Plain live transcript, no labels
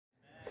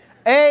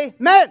Amen.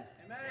 Amen.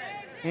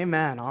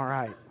 Amen. All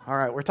right. All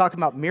right. We're talking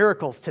about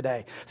miracles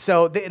today.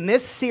 So in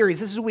this series,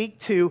 this is week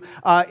 2.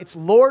 It's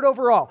Lord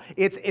over all.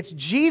 It's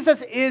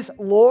Jesus is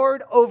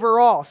Lord over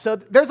all. So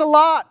there's a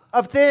lot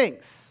of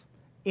things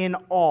in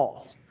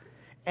all.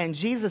 And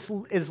Jesus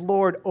is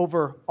Lord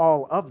over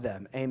all of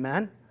them.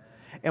 Amen.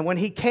 And when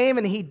he came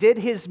and he did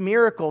his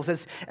miracles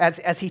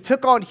as he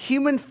took on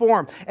human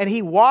form and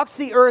he walked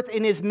the earth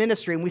in his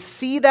ministry, and we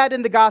see that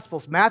in the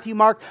Gospels, Matthew,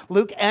 Mark,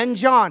 Luke, and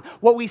John,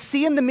 what we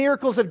see in the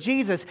miracles of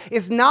Jesus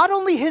is not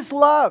only his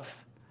love,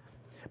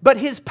 but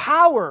his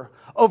power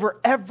over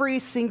every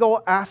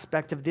single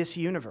aspect of this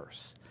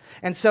universe.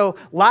 And so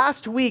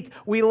last week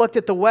we looked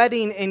at the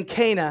wedding in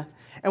Cana,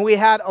 and we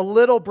had a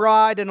little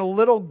bride and a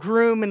little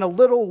groom and a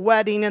little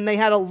wedding, and they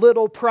had a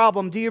little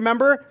problem. Do you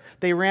remember?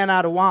 They ran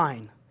out of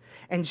wine.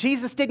 And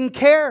Jesus didn't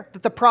care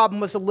that the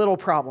problem was a little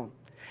problem.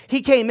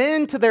 He came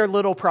into their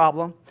little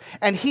problem,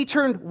 and he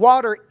turned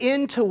water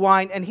into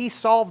wine, and he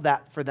solved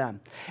that for them.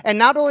 And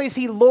not only is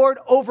he Lord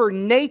over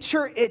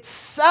nature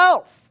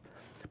itself,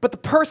 but the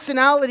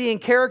personality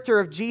and character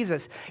of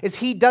Jesus is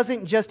he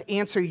doesn't just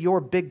answer your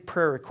big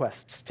prayer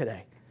requests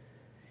today.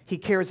 He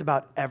cares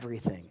about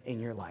everything in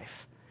your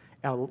life.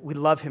 And we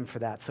love him for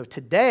that. So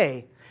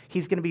today,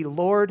 he's going to be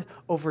Lord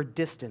over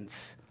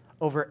distance,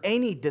 over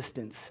any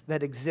distance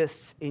that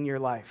exists in your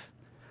life.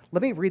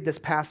 Let me read this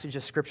passage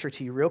of Scripture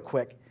to you real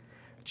quick.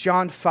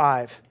 John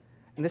 5.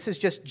 And this is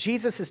just,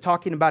 Jesus is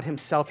talking about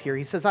himself here.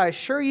 He says, I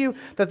assure you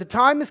that the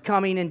time is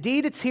coming,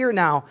 indeed it's here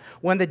now,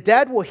 when the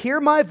dead will hear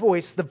my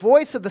voice, the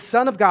voice of the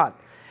Son of God.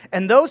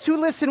 And those who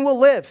listen will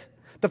live.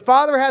 The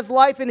Father has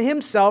life in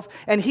himself,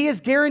 and he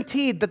is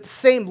guaranteed that the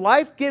same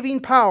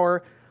life-giving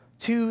power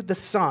to the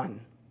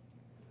Son.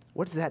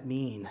 What does that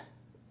mean?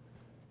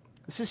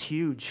 This is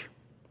huge.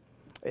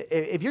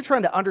 If you're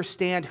trying to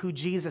understand who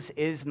Jesus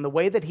is and the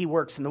way that he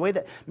works and the way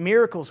that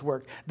miracles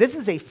work, this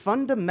is a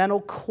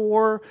fundamental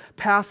core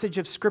passage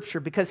of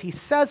Scripture because he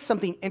says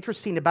something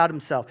interesting about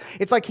himself.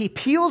 It's like he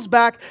peels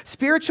back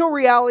spiritual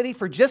reality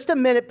for just a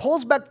minute,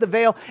 pulls back the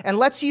veil, and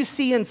lets you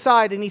see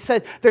inside. And he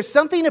said, there's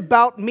something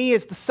about me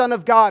as the Son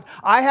of God.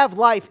 I have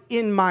life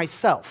in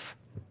myself.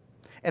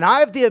 And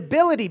I have the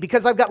ability,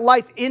 because I've got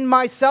life in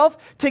myself,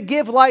 to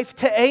give life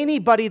to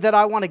anybody that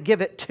I want to give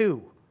it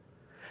to.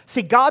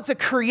 See, God's a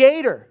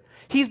creator.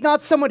 He's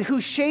not someone who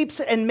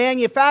shapes and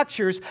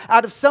manufactures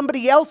out of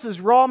somebody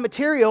else's raw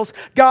materials.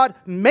 God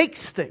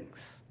makes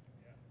things.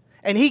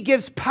 And he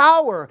gives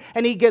power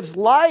and he gives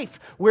life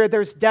where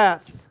there's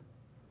death.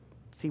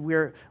 See,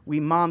 we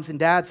moms and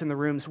dads in the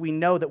rooms, we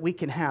know that we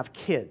can have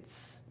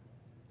kids.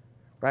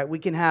 Right? We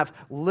can have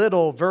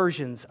little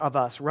versions of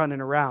us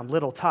running around,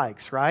 little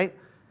tykes, right?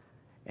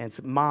 And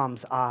it's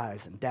mom's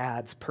eyes and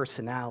dad's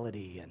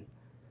personality,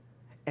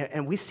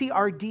 and we see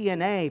our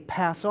DNA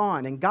pass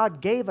on, and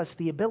God gave us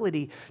the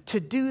ability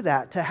to do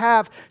that, to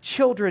have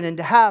children and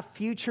to have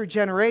future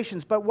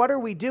generations. But what are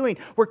we doing?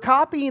 We're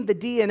copying the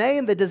DNA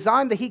and the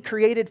design that he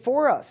created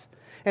for us.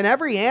 And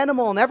every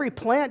animal and every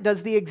plant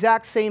does the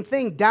exact same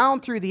thing down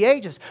through the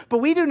ages. But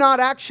we do not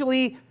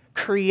actually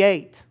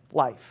create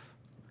life.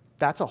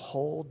 That's a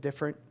whole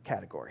different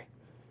category.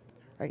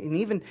 Right?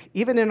 And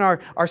even in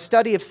our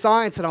study of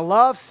science, and I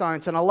love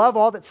science, and I love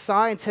all that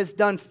science has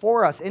done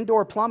for us,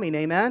 indoor plumbing,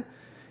 amen?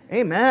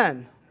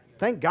 Amen.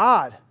 Thank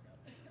God.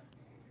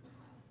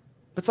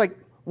 But it's like,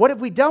 what have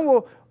we done?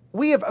 Well,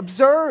 we have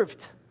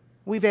observed,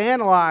 we've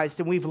analyzed,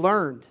 and we've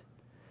learned.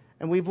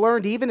 And we've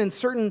learned even in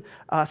certain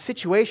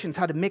situations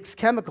how to mix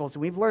chemicals.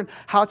 And we've learned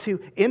how to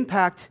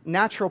impact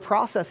natural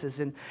processes.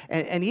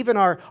 And even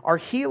our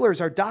healers,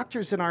 our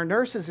doctors, and our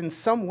nurses in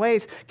some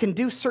ways can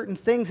do certain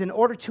things in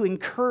order to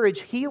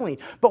encourage healing.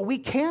 But we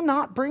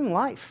cannot bring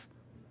life.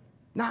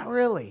 Not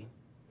really.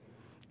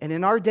 And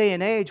in our day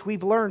and age,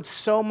 we've learned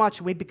so much,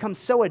 and we've become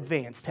so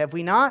advanced, have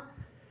we not?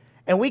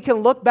 And we can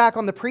look back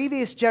on the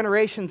previous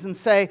generations and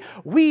say,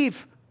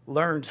 we've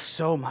learned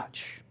so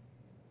much.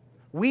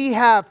 We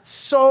have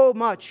so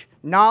much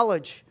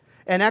knowledge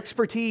and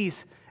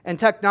expertise and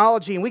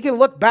technology. And we can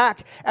look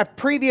back at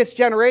previous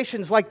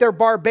generations like they're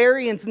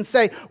barbarians and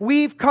say,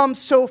 we've come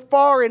so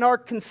far in our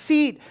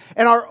conceit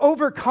and our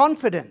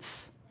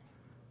overconfidence.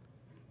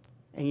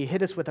 And you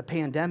hit us with a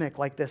pandemic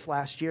like this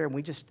last year, and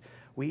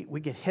we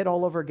get hit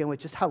all over again with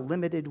just how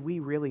limited we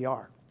really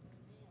are.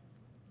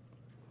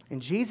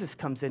 And Jesus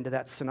comes into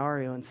that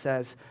scenario and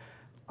says,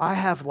 I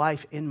have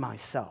life in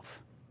myself.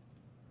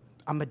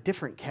 I'm a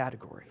different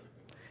category.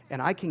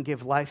 And I can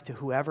give life to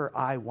whoever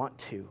I want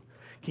to.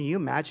 Can you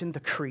imagine the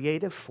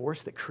creative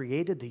force that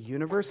created the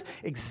universe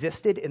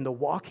existed in the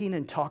walking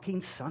and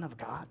talking Son of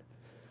God?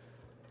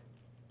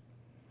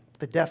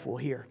 The deaf will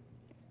hear.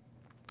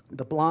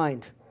 The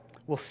blind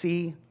will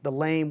see. The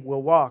lame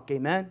will walk.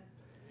 Amen?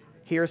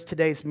 Here's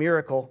today's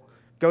miracle.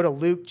 Go to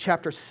Luke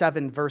chapter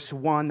 7, verse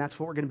 1. That's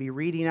what we're going to be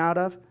reading out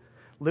of.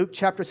 Luke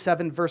chapter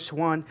 7, verse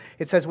 1,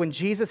 it says, when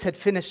Jesus had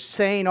finished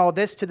saying all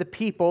this to the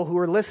people who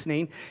were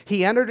listening,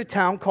 he entered a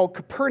town called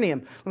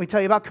Capernaum. Let me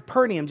tell you about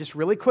Capernaum just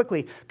really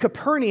quickly.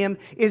 Capernaum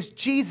is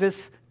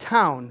Jesus'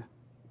 town.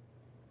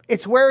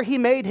 It's where he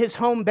made his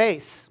home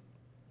base.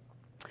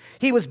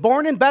 He was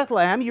born in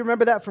Bethlehem. You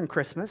remember that from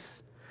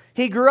Christmas.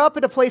 He grew up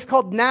at a place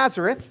called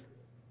Nazareth.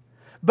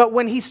 But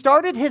when he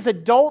started his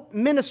adult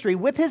ministry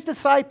with his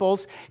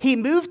disciples, he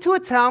moved to a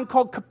town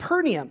called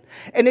Capernaum.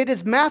 And it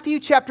is Matthew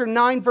chapter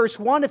 9, verse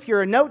 1, if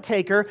you're a note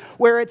taker,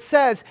 where it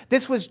says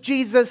this was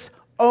Jesus'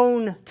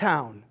 own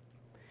town.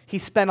 He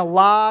spent a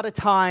lot of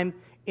time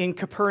in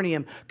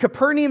Capernaum.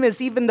 Capernaum is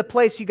even the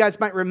place, you guys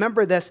might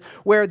remember this,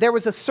 where there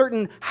was a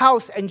certain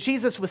house and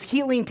Jesus was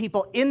healing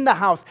people in the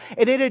house.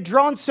 And it had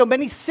drawn so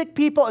many sick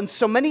people and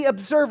so many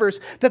observers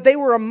that they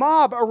were a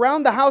mob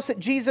around the house that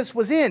Jesus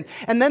was in.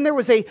 And then there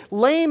was a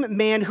lame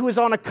man who was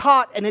on a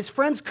cot and his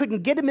friends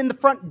couldn't get him in the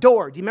front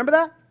door. Do you remember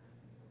that?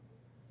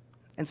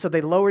 And so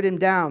they lowered him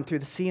down through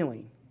the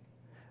ceiling.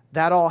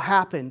 That all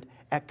happened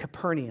at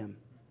Capernaum.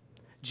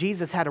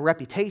 Jesus had a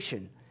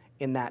reputation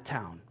in that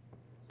town.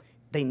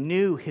 They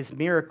knew his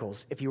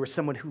miracles if you were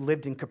someone who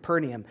lived in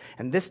Capernaum.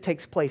 And this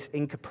takes place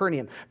in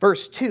Capernaum.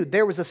 Verse 2,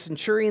 there was a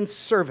centurion's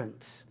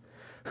servant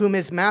whom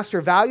his master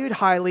valued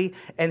highly,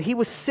 and he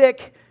was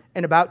sick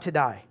and about to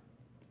die.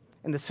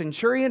 And the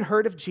centurion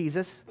heard of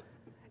Jesus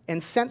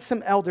and sent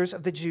some elders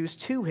of the Jews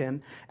to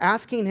him,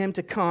 asking him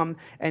to come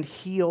and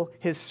heal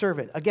his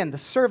servant. Again, the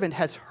servant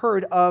has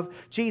heard of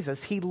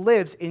Jesus. He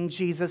lives in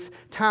Jesus'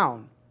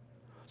 town.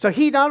 So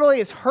he not only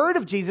has heard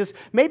of Jesus,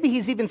 maybe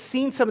he's even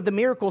seen some of the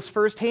miracles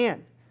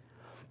firsthand.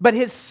 But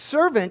his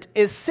servant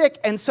is sick,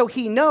 and so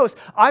he knows,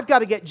 I've got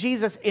to get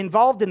Jesus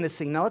involved in this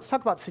thing. Now let's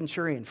talk about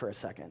centurion for a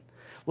second.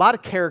 A lot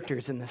of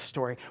characters in this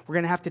story. We're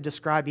going to have to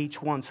describe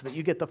each one so that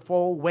you get the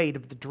full weight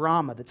of the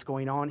drama that's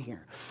going on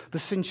here. The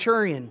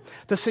centurion.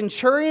 The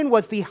centurion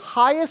was the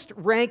highest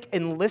rank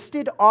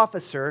enlisted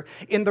officer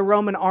in the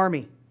Roman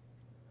army.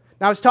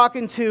 Now, I was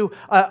talking to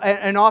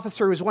an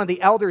officer who's one of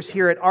the elders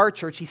here at our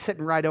church. He's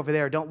sitting right over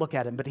there. Don't look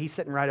at him, but he's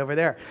sitting right over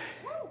there.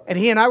 And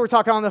he and I were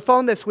talking on the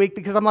phone this week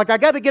because I'm like, I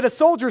got to get a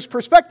soldier's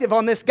perspective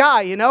on this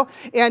guy, you know?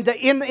 And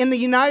in the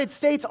United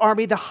States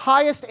Army, the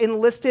highest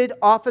enlisted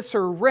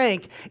officer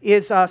rank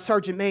is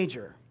Sergeant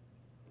Major.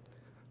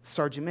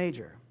 Sergeant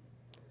Major.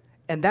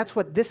 And that's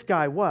what this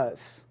guy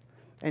was.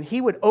 And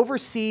he would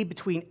oversee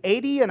between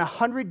 80 and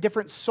 100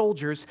 different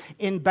soldiers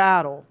in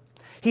battle.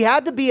 He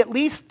had to be at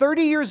least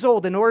 30 years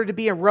old in order to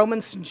be a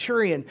Roman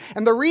centurion.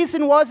 And the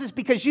reason is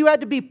because you had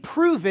to be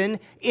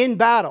proven in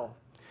battle.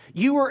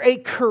 You were a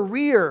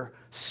career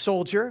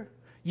soldier.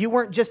 You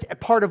weren't just a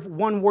part of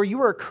one war. You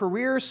were a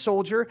career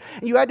soldier.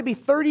 And you had to be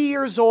 30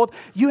 years old.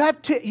 You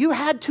had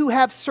to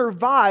have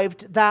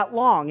survived that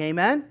long.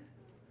 Amen?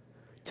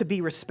 To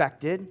be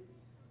respected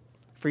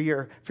for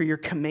your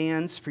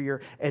commands, for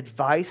your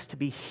advice, to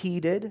be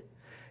heeded.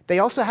 They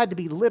also had to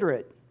be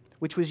literate,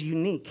 which was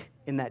unique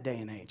in that day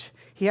and age.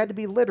 He had to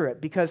be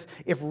literate because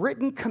if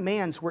written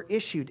commands were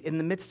issued in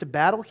the midst of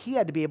battle, he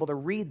had to be able to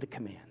read the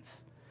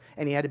commands.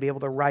 And he had to be able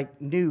to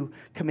write new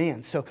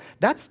commands. So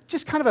that's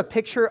just kind of a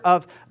picture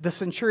of the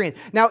centurion.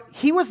 Now,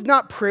 he was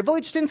not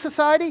privileged in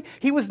society.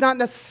 He was not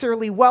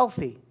necessarily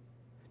wealthy.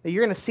 Now,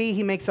 you're going to see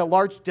he makes a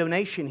large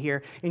donation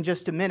here in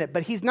just a minute,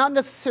 but he's not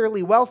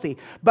necessarily wealthy.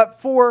 But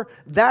for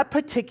that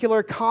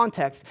particular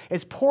context,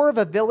 as poor of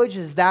a village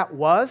as that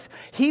was,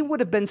 he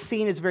would have been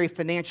seen as very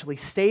financially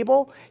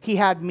stable. He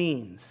had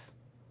means.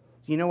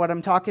 You know what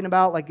I'm talking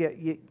about? Like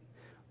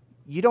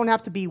you don't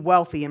have to be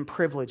wealthy and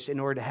privileged in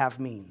order to have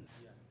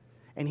means.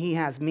 And he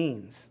has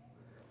means.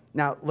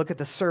 Now, look at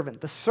the servant.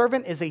 The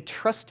servant is a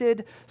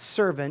trusted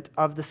servant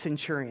of the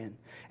centurion.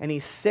 And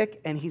he's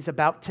sick and he's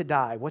about to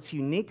die. What's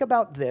unique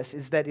about this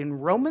is that in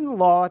Roman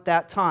law at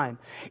that time,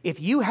 if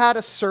you had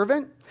a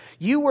servant,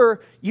 you were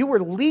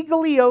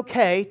legally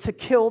okay to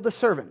kill the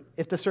servant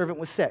if the servant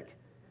was sick.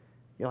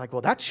 You're like,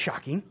 well, that's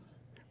shocking,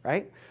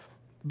 right?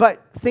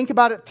 But think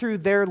about it through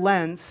their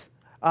lens.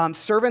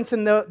 Servants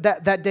in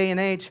that day and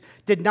age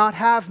did not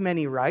have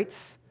many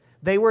rights.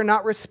 They were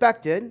not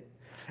respected.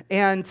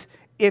 And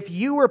if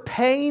you were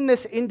paying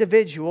this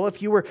individual,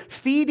 if you were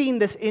feeding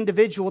this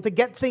individual to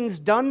get things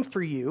done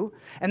for you,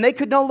 and they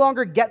could no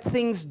longer get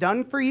things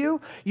done for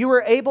you, you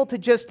were able to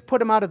just put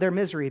them out of their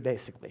misery,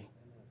 basically.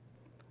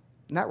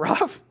 Isn't that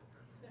rough?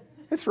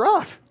 It's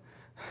rough.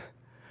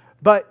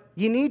 But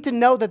you need to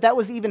know that that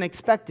was even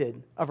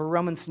expected of a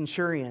Roman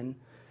centurion.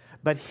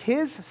 But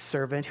his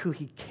servant, who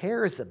he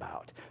cares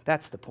about,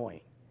 that's the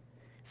point.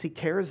 He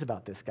cares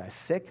about this guy,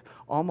 sick,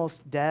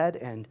 almost dead,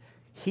 and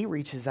he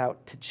reaches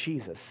out to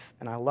Jesus,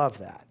 and I love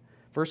that.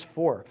 Verse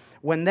 4,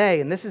 when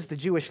they, and this is the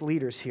Jewish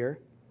leaders here,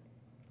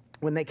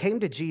 when they came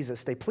to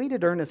Jesus, they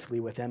pleaded earnestly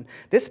with him,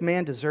 this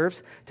man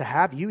deserves to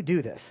have you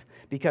do this,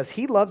 because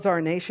he loves our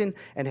nation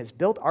and has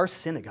built our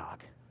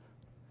synagogue.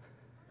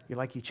 You're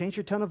like, you changed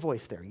your tone of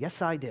voice there.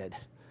 Yes, I did.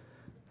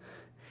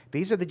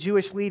 These are the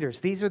Jewish leaders.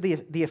 These are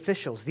the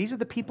officials. These are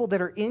the people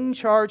that are in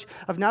charge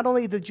of not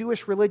only the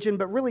Jewish religion,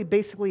 but really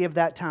basically of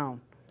that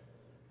town.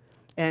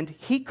 And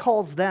he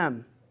calls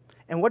them.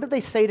 And what do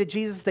they say to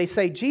Jesus? They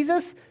say,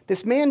 Jesus,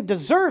 this man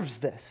deserves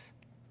this.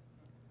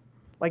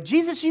 Like,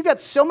 Jesus, you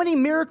got so many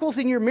miracles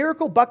in your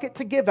miracle bucket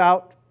to give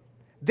out.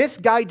 This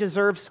guy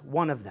deserves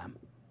one of them.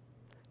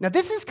 Now,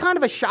 this is kind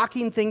of a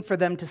shocking thing for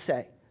them to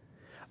say.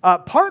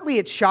 Partly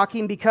it's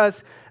shocking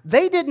because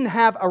they didn't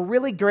have a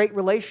really great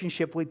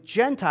relationship with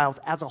Gentiles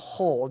as a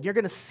whole. You're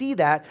going to see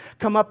that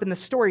come up in the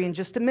story in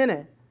just a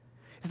minute.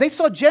 They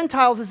saw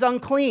Gentiles as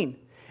unclean.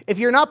 If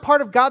you're not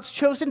part of God's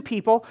chosen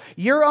people,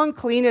 you're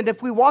unclean. And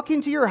if we walk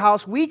into your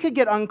house, we could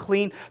get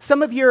unclean.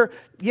 Some of your,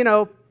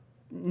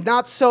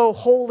 not so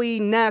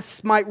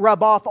holiness might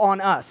rub off on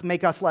us,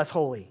 make us less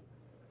holy.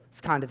 It's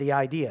kind of the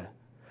idea.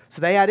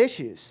 So they had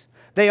issues.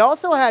 They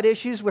also had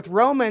issues with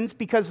Romans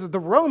because the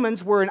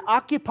Romans were an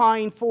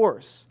occupying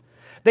force.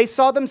 They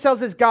saw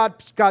themselves as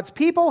God's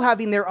people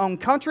having their own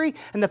country,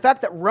 and the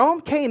fact that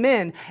Rome came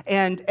in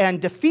and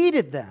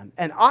defeated them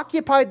and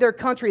occupied their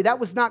country, that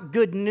was not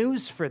good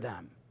news for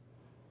them.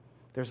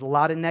 There's a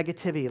lot of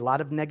negativity, a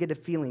lot of negative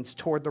feelings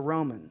toward the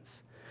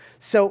Romans.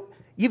 So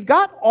you've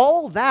got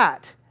all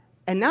that,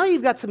 and now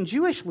you've got some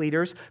Jewish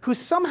leaders who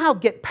somehow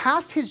get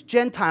past his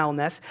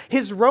Gentileness,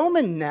 his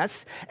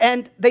Romanness,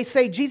 and they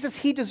say, Jesus,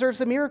 he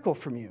deserves a miracle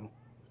from you.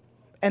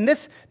 And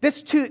this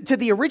to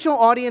the original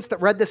audience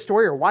that read this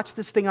story or watched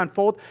this thing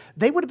unfold,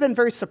 they would have been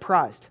very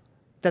surprised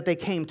that they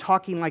came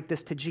talking like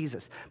this to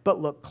Jesus.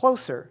 But look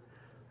closer.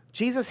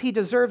 Jesus, he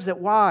deserves it.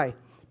 Why?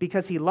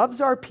 Because he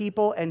loves our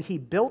people and he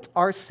built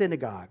our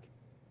synagogue.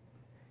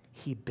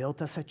 He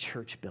built us a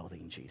church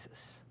building,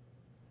 Jesus.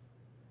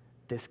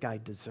 This guy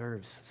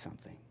deserves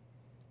something.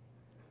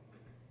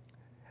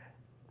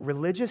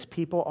 Religious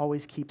people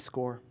always keep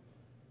score.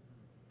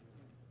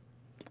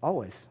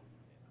 Always.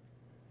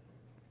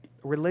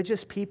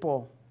 Religious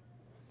people,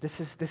 this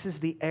is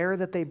the air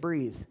that they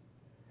breathe.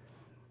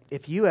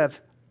 If you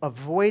have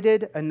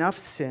avoided enough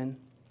sin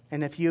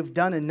and if you have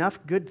done enough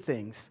good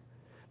things,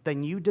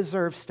 then you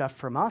deserve stuff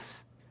from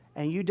us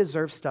and you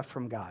deserve stuff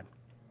from God.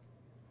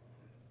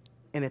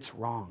 And it's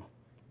wrong.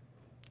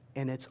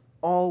 And it's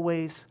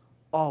always,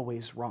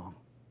 always wrong.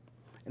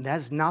 And that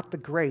is not the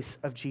grace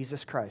of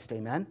Jesus Christ.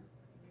 Amen?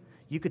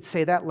 You could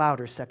say that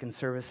louder, second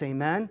service.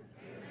 Amen?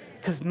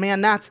 Because, man,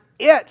 that's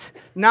it.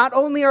 Not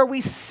only are we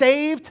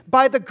saved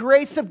by the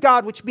grace of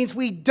God, which means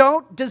we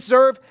don't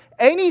deserve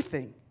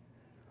anything,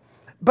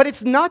 but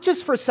it's not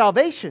just for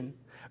salvation.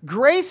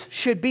 Grace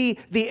should be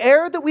the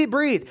air that we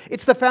breathe.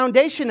 It's the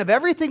foundation of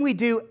everything we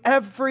do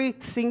every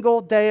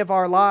single day of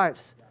our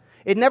lives.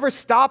 It never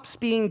stops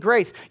being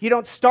grace. You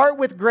don't start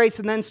with grace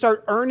and then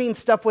start earning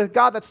stuff with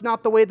God. That's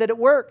not the way that it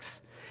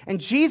works.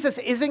 And Jesus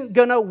isn't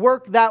going to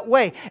work that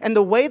way. And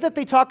the way that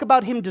they talk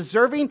about him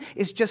deserving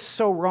is just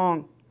so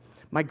wrong.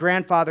 My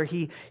grandfather,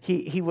 he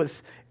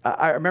was,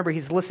 I remember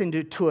he's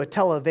listening to a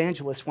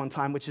televangelist one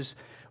time, which is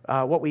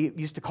what we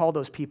used to call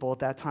those people at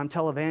that time,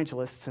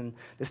 televangelists. And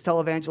this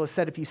televangelist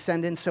said, if you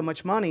send in so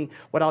much money,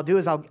 what I'll do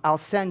is I'll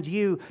send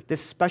you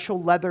this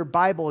special leather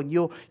Bible, and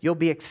you'll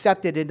be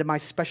accepted into my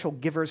special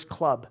givers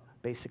club,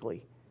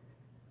 basically.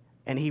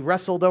 And he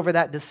wrestled over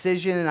that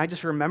decision, and I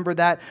just remember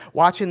that,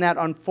 watching that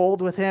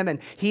unfold with him, and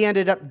he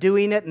ended up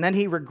doing it, and then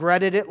he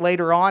regretted it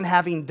later on,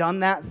 having done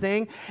that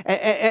thing,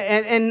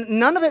 and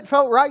none of it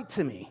felt right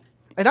to me.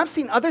 And I've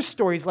seen other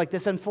stories like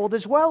this unfold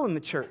as well in the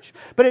church,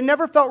 but it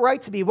never felt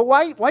right to me. But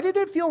why did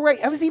it feel right?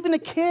 I was even a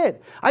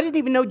kid. I didn't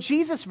even know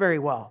Jesus very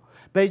well,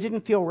 but it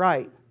didn't feel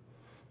right.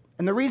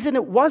 And the reason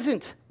it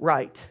wasn't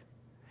right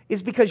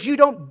is because you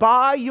don't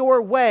buy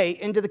your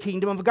way into the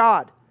kingdom of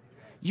God.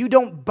 You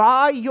don't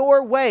buy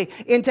your way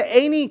into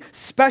any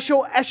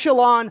special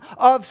echelon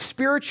of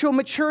spiritual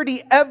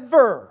maturity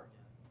ever.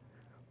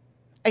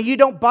 And you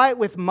don't buy it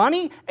with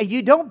money, and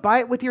you don't buy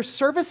it with your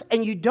service,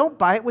 and you don't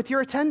buy it with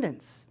your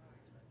attendance.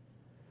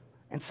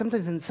 And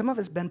sometimes, and some of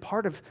us have been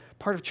part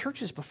of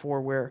churches before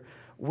where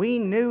we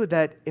knew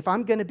that if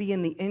I'm going to be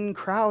in the in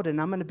crowd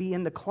and I'm going to be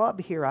in the club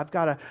here, I've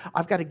got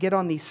to get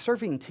on these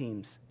serving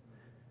teams.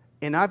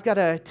 And I've got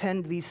to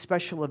attend these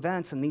special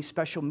events and these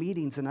special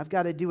meetings, and I've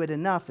got to do it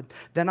enough, and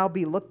then I'll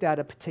be looked at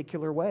a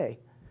particular way.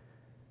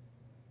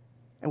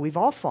 And we've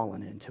all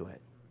fallen into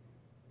it.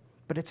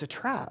 But it's a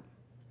trap.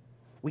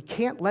 We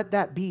can't let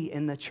that be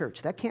in the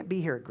church. That can't be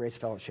here at Grace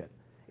Fellowship.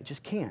 It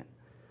just can't.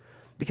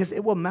 Because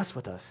it will mess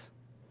with us.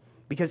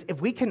 Because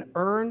if we can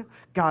earn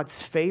God's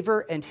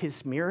favor and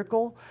his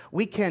miracle,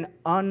 we can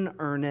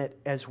unearn it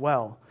as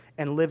well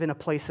and live in a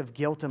place of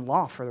guilt and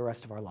law for the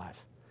rest of our lives.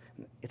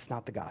 It's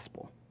not the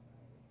gospel.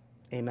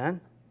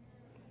 Amen?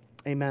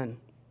 Amen.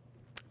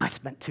 I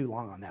spent too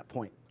long on that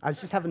point. I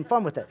was just having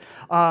fun with it.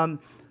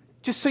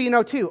 Just so you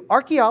know, too,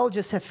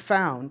 archaeologists have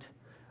found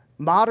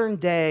modern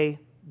day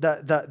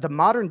the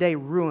modern day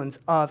ruins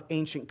of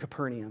ancient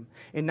Capernaum.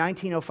 In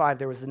 1905,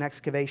 there was an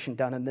excavation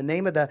done, and the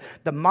name of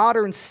the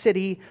modern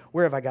city,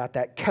 where have I got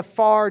that?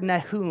 Kafar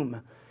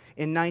Nahum.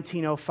 In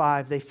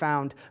 1905, they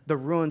found the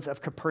ruins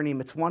of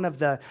Capernaum. It's one of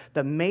the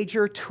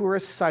major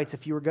tourist sites.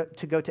 If you were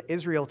to go to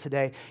Israel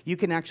today, you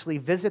can actually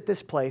visit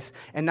this place.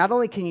 And not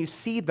only can you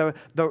see the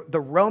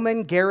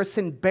Roman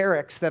garrison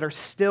barracks that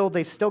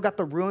they've still got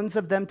the ruins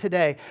of them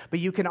today, but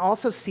you can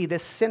also see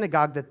this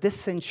synagogue that this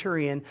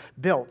centurion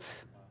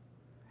built.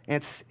 And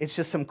it's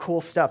just some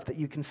cool stuff that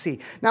you can see.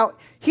 Now,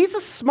 he's a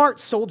smart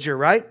soldier,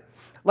 right?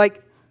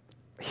 Like,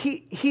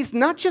 he's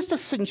not just a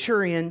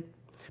centurion,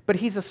 but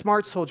he's a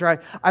smart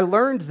soldier. I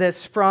learned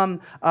this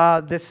from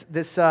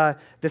this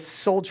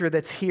soldier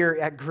that's here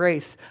at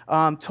Grace.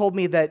 Told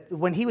me that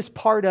when he was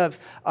part of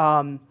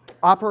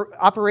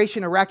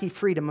Operation Iraqi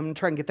Freedom, I'm going to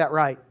try and get that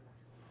right,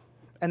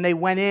 and they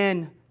went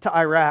in to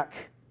Iraq,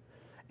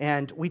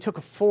 and we took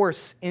a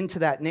force into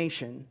that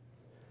nation.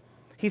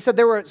 He said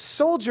there were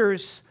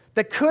soldiers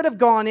that could have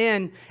gone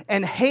in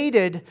and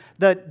hated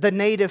the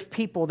native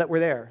people that were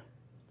there.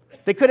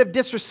 They could have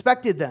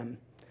disrespected them,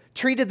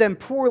 treated them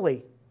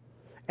poorly.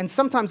 And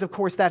sometimes, of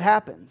course, that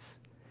happens.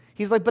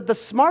 He's like, but the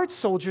smart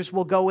soldiers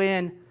will go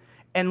in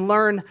and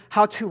learn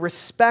how to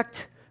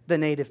respect the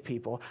native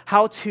people,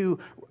 how to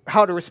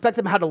respect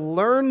them, how to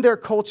learn their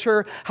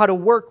culture, how to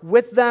work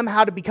with them,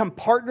 how to become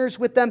partners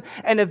with them,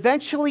 and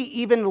eventually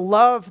even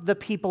love the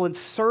people and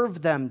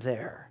serve them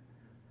there.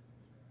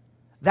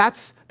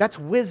 That's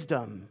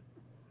wisdom.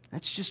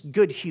 That's just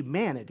good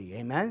humanity,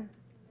 amen?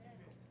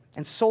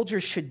 And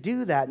soldiers should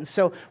do that. And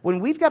so when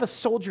we've got a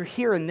soldier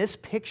here in this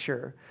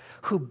picture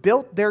who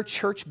built their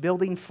church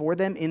building for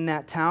them in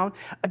that town,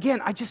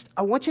 again,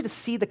 I want you to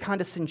see the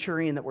kind of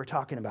centurion that we're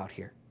talking about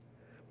here.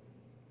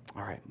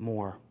 All right,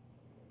 more.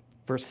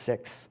 Verse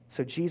 6,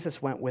 so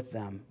Jesus went with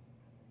them.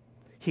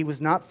 He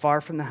was not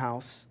far from the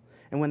house.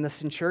 And when the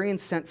centurion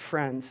sent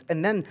friends,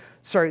 the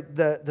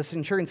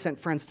centurion sent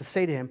friends to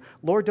say to him,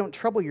 Lord, don't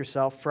trouble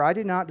yourself, for I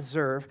do not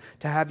deserve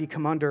to have you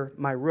come under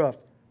my roof.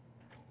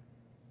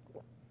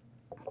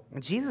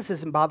 And Jesus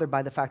isn't bothered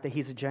by the fact that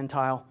he's a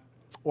Gentile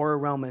or a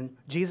Roman.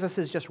 Jesus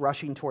is just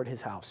rushing toward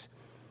his house.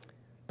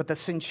 But the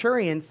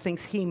centurion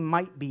thinks he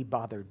might be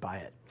bothered by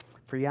it.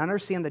 For you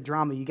understand the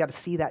drama, you got to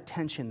see that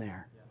tension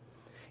there.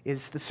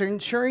 Is the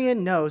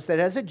centurion knows that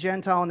as a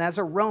Gentile and as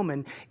a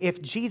Roman,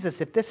 if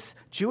this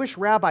Jewish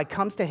rabbi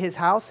comes to his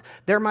house,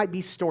 there might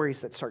be stories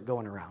that start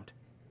going around.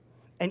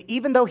 And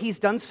even though he's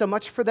done so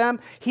much for them,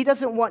 he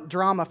doesn't want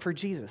drama for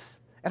Jesus.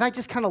 And I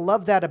just kind of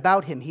love that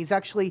about him. He's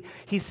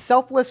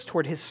selfless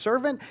toward his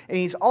servant, and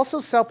he's also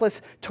selfless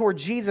toward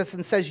Jesus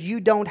and says, you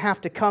don't have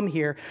to come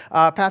here.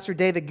 Pastor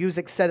David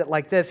Guzik said it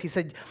like this. He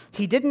said,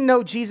 he didn't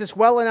know Jesus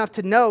well enough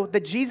to know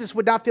that Jesus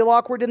would not feel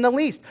awkward in the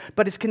least,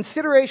 but his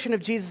consideration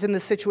of Jesus in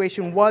this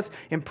situation was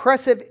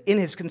impressive in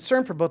his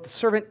concern for both the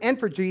servant and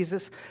for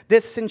Jesus.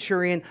 This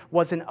centurion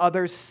was an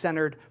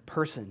others-centered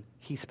person.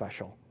 He's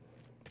special.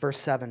 Verse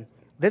 7,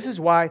 this is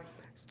why...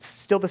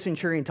 Still the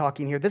centurion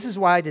talking here. This is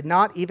why I did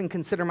not even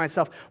consider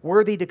myself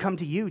worthy to come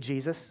to you,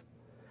 Jesus.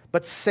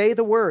 But say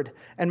the word,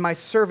 and my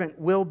servant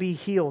will be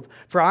healed.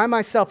 For I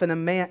myself am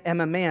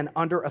a man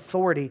under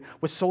authority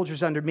with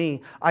soldiers under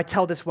me. I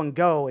tell this one,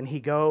 go, and he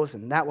goes,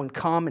 and that one,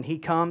 come, and he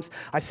comes.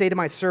 I say to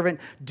my servant,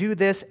 do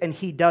this, and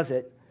he does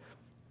it.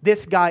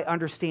 This guy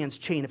understands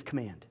chain of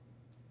command.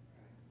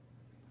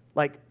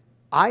 Like,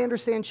 I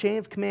understand chain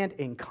of command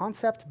in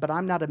concept, but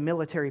I'm not a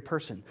military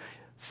person.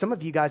 Some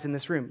of you guys in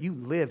this room, you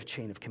live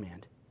chain of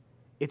command.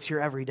 It's your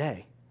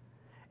everyday.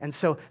 And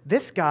so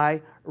this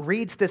guy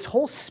reads this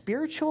whole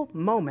spiritual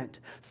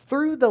moment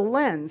through the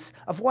lens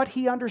of what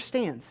he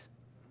understands.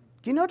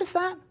 Do you notice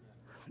that?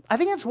 I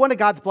think that's one of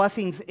God's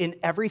blessings in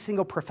every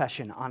single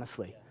profession,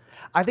 honestly.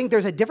 I think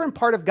there's a different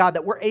part of God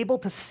that we're able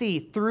to see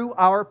through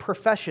our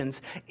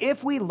professions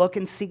if we look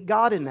and seek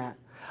God in that.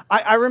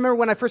 I remember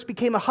when I first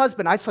became a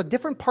husband, I saw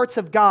different parts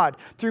of God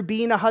through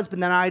being a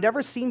husband than I had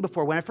ever seen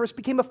before. When I first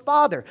became a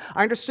father,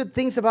 I understood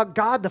things about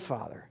God the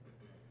Father.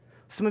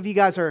 Some of you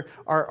guys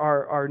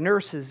are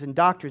nurses and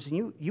doctors,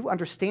 and you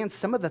understand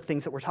some of the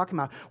things that we're talking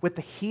about with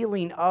the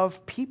healing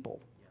of people.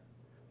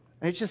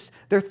 And it's just,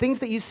 there are things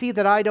that you see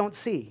that I don't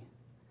see.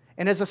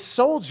 And as a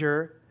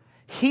soldier,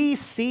 he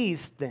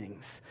sees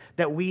things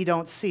that we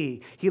don't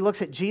see. He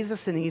looks at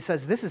Jesus and he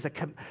says, this is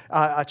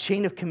a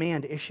chain of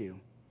command issue.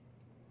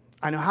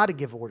 I know how to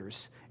give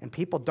orders, and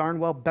people darn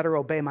well better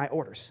obey my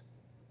orders,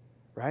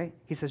 right?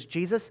 He says,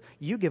 Jesus,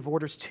 you give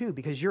orders too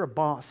because you're a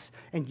boss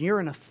and you're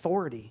an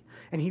authority.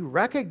 And he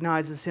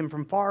recognizes him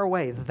from far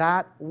away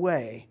that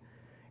way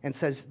and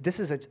says,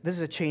 this is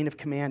a chain of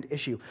command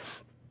issue.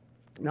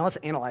 Now let's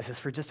analyze this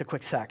for just a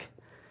quick sec.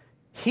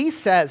 He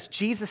says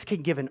Jesus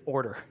can give an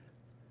order,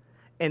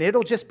 and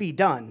it'll just be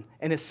done,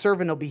 and his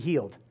servant will be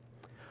healed.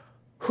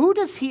 Who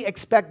does he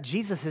expect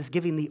Jesus is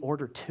giving the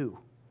order to?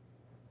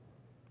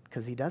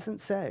 Because he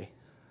doesn't say.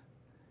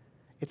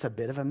 It's a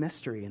bit of a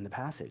mystery in the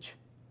passage.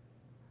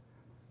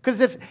 Because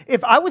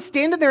if I was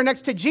standing there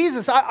next to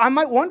Jesus, I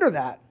might wonder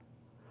that.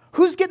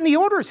 Who's getting the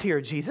orders here,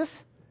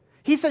 Jesus?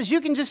 He says you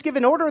can just give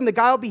an order and the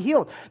guy will be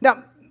healed.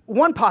 Now,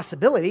 one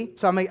possibility,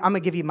 so I'm going to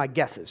give you my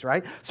guesses,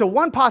 right? So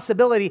one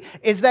possibility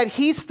is that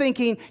he's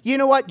thinking, you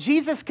know what,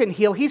 Jesus can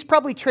heal. He's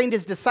probably trained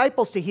his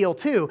disciples to heal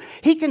too.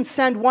 He can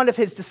send one of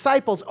his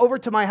disciples over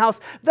to my house.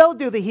 They'll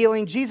do the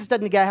healing. Jesus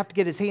doesn't have to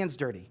get his hands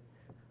dirty.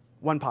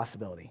 One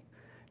possibility.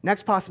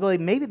 Next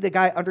possibility, maybe the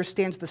guy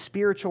understands the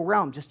spiritual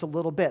realm just a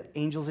little bit,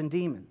 angels and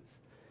demons.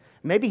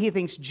 Maybe he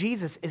thinks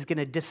Jesus is going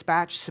to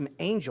dispatch some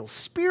angels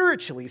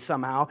spiritually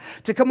somehow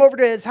to come over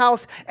to his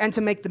house and to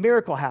make the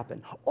miracle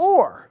happen.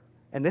 Or,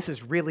 and this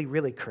is really,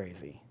 really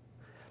crazy,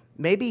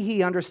 Maybe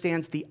he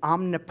understands the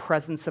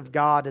omnipresence of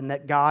God and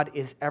that God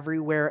is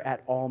everywhere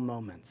at all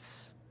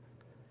moments.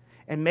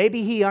 And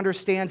maybe he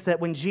understands that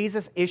when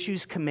Jesus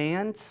issues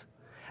commands,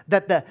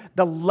 that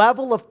the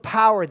level of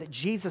power that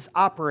Jesus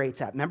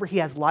operates at, remember, he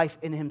has life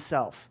in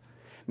himself.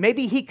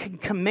 Maybe he can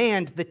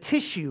command the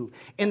tissue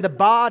in the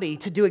body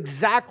to do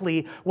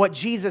exactly what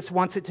Jesus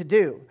wants it to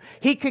do.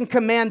 He can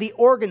command the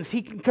organs.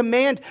 He can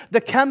command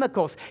the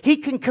chemicals. He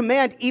can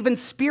command even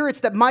spirits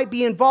that might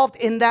be involved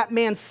in that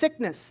man's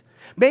sickness.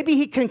 Maybe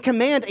he can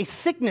command a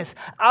sickness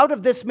out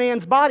of this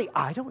man's body.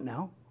 I don't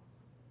know.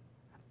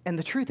 And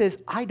the truth is,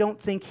 I don't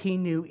think he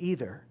knew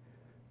either.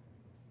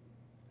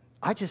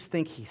 I just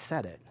think he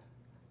said it.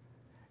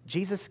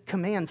 Jesus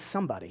commands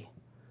somebody,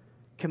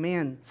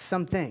 command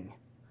something.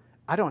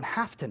 I don't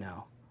have to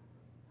know.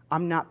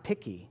 I'm not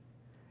picky.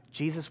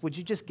 Jesus, would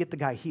you just get the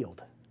guy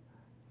healed?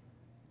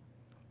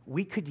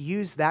 We could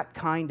use that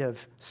kind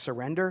of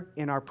surrender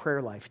in our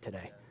prayer life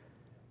today.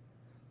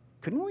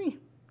 Couldn't we?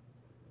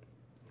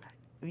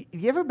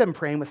 Have you ever been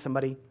praying with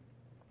somebody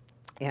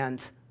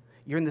and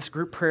you're in this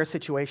group prayer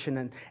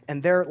situation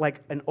and they're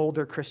like an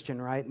older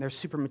Christian, right? And they're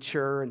super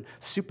mature and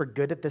super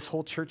good at this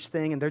whole church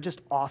thing and they're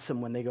just awesome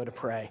when they go to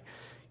pray.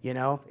 You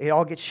know, it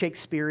all gets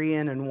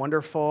Shakespearean and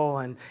wonderful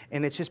and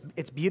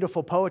it's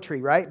beautiful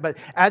poetry, right? But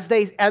as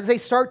they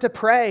start to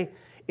pray,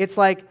 it's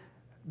like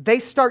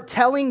they start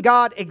telling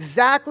God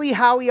exactly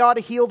how he ought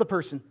to heal the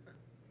person.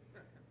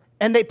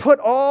 And they put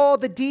all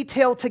the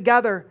detail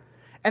together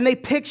and they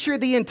picture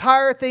the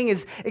entire thing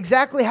as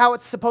exactly how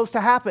it's supposed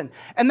to happen.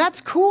 And that's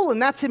cool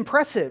and that's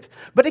impressive,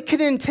 but it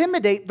can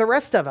intimidate the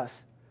rest of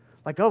us.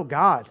 Like, oh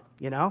God,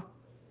 you know,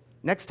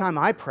 next time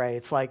I pray,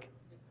 it's like,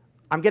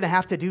 I'm going to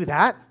have to do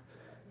that.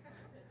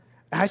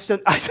 I just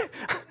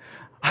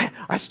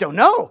don't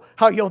know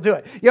how you'll do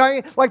it. You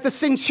know, like the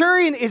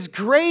centurion is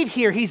great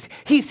here. He's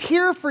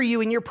here for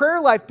you in your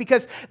prayer life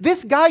because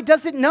this guy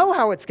doesn't know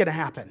how it's going to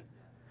happen.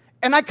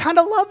 And I kind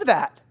of love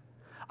that.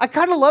 I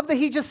kind of love that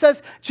he just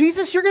says,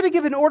 Jesus, you're going to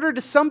give an order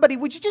to somebody.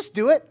 Would you just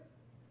do it?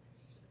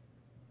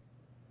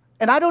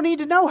 And I don't need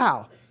to know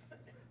how.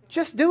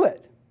 Just do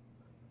it.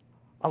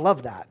 I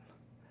love that.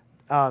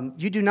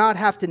 You do not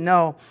have to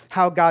know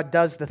how God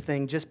does the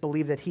thing. Just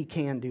believe that he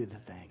can do the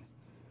thing.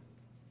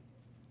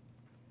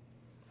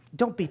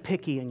 Don't be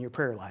picky in your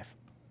prayer life.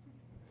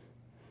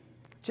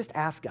 Just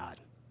ask God.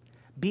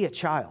 Be a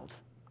child,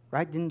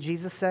 right? Didn't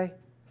Jesus say?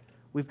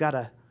 We've got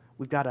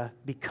to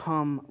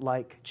become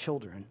like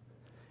children.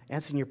 And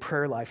it's in your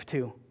prayer life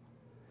too.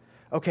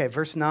 Okay,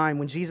 verse 9,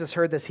 when Jesus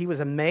heard this, he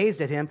was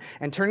amazed at him,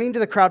 and turning to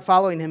the crowd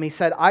following him, he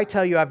said, I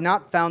tell you, I've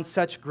not found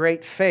such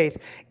great faith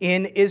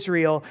in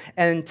Israel.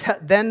 And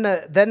then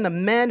the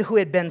men who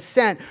had been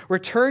sent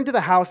returned to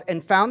the house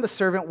and found the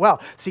servant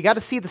well. So you got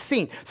to see the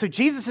scene. So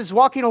Jesus is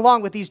walking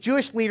along with these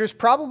Jewish leaders,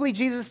 probably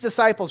Jesus'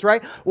 disciples,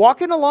 right?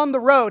 Walking along the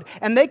road,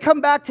 and they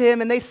come back to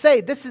him and they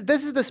say, this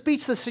is the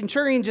speech the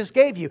centurion just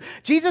gave you.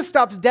 Jesus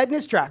stops dead in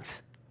his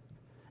tracks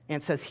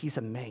and says he's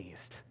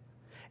amazed.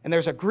 And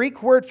there's a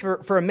Greek word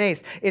for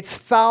amazed. It's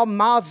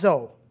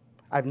thaumazo.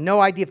 I have no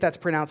idea if that's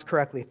pronounced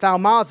correctly.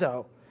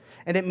 Thaumazo.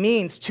 And it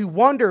means to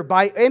wonder,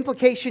 by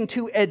implication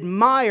to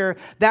admire.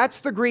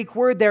 That's the Greek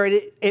word there.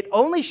 It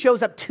only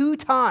shows up 2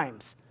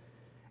 times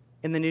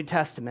in the New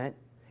Testament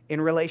in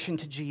relation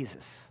to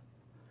Jesus.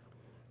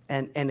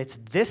 And it's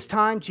this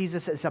time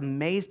Jesus is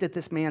amazed at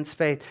this man's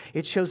faith.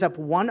 It shows up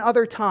one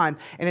other time,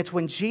 and it's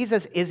when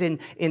Jesus is in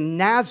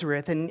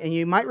Nazareth. And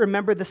you might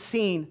remember the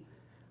scene.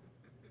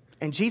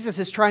 And Jesus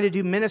is trying to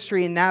do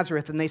ministry in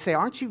Nazareth. And they say,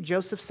 aren't you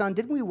Joseph's son?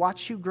 Didn't we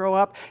watch you grow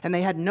up? And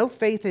they had no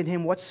faith in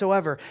him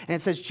whatsoever. And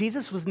it says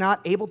Jesus was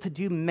not able to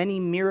do many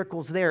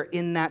miracles there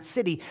in that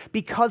city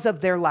because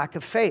of their lack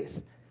of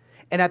faith.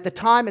 And at the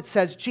time it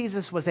says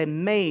Jesus was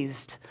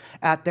amazed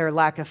at their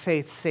lack of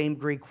faith, same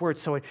Greek word.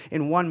 So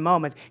in one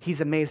moment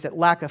he's amazed at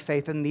lack of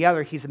faith, and in the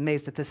other he's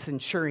amazed at the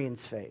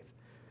centurion's faith.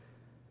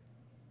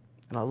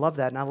 And I love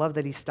that. And I love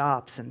that he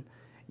stops. And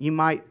you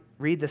might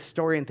read this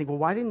story and think, well,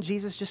 why didn't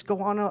Jesus just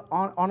go on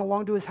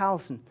along to his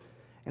house and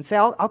say,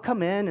 I'll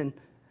come in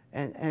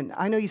and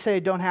I know you say I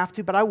don't have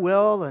to, but I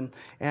will,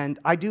 and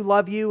I do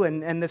love you,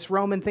 and this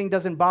Roman thing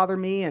doesn't bother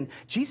me. And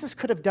Jesus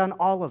could have done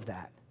all of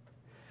that,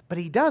 but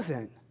he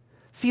doesn't.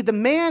 See, the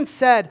man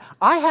said,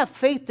 I have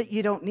faith that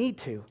you don't need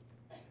to.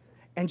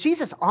 And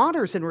Jesus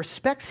honors and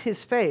respects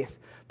his faith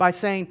by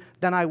saying,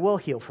 then I will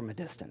heal from a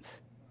distance.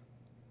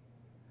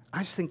 I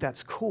just think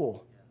that's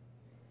cool.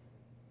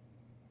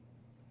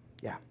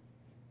 Yeah.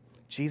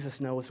 Jesus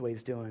knows what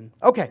he's doing.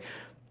 Okay.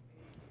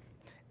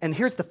 And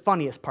here's the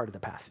funniest part of the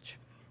passage.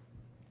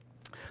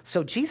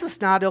 So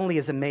Jesus not only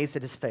is amazed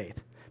at his faith,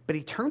 but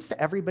he turns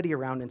to everybody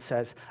around and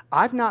says,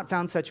 I've not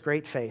found such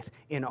great faith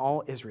in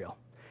all Israel.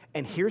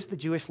 And here's the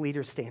Jewish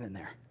leaders standing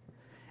there.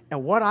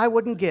 And what I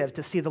wouldn't give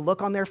to see the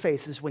look on their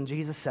faces when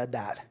Jesus said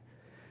that.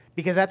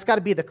 Because that's got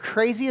to be the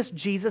craziest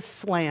Jesus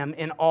slam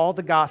in all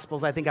the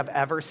Gospels I think I've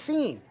ever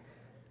seen.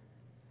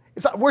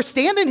 It's like, we're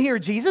standing here,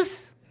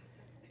 Jesus.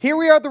 Here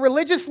we are, the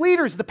religious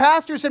leaders, the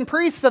pastors and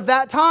priests of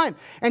that time.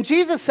 And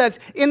Jesus says,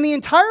 in the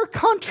entire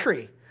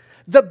country,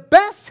 The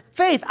best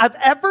faith I've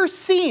ever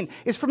seen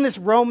is from this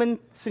Roman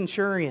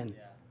centurion.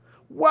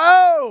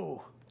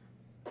 Whoa!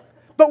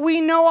 But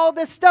we know all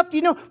this stuff. Do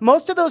you know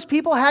most of those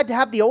people had to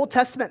have the Old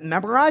Testament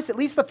memorized, at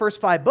least the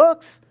first 5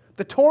 books,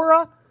 the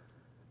Torah?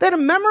 They had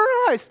them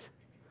memorized.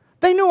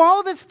 They knew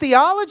all this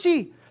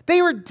theology.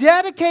 They were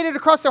dedicated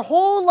across their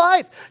whole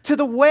life to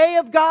the way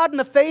of God and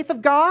the faith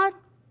of God.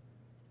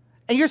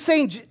 And you're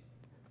saying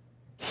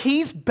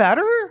he's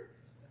better?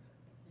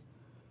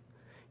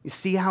 You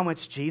see how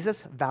much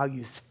Jesus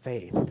values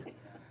faith.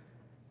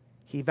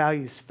 He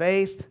values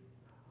faith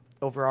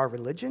over our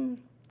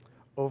religion,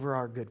 over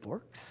our good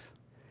works.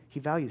 He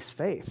values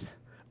faith.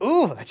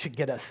 Ooh, that should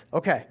get us.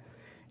 Okay.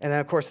 And then,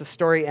 of course, the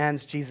story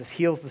ends. Jesus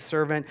heals the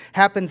servant.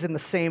 Happens in the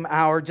same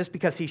hour just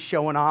because he's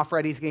showing off,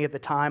 right? He's going to get the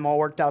time all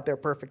worked out there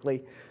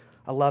perfectly.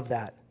 I love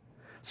that.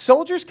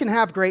 Soldiers can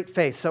have great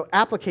faith. So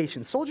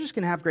application. Soldiers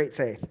can have great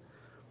faith.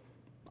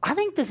 I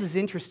think this is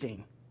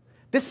interesting.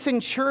 This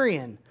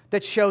centurion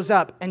that shows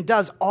up and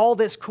does all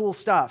this cool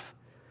stuff.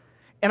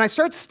 And I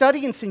started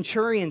studying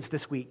centurions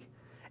this week.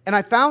 And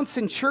I found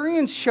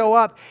centurions show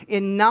up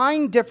in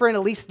 9 different,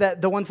 at least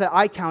the ones that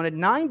I counted,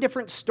 9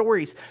 different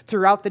stories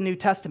throughout the New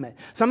Testament.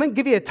 So I'm going to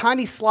give you a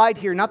tiny slide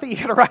here. Not that you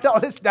got to write all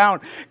this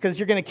down because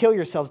you're going to kill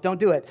yourselves. Don't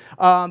do it.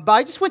 But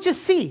I just want you to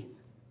see.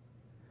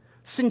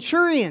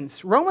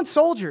 Centurions, Roman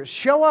soldiers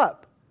show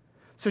up.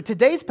 So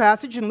today's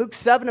passage in Luke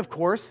 7, of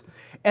course,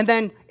 and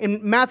then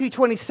in Matthew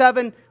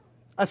 27,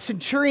 a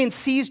centurion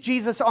sees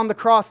Jesus on the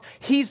cross.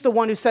 He's the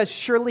one who says,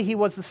 surely he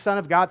was the Son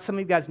of God. Some of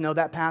you guys know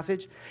that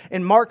passage.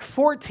 In Mark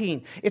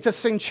 14, it's a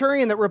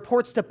centurion that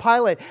reports to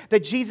Pilate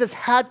that Jesus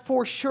had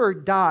for sure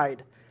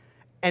died.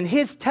 And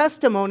his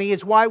testimony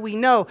is why we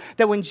know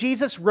that when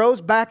Jesus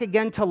rose back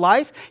again to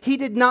life, he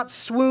did not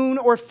swoon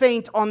or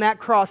faint on that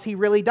cross. He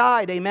really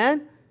died.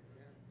 Amen?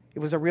 It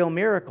was a real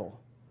miracle.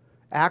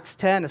 Acts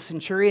 10, a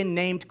centurion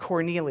named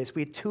Cornelius.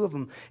 We had 2 of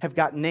them have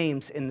got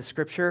names in the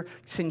scripture.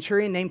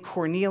 Centurion named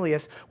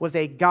Cornelius was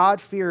a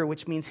God-fearer,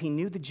 which means he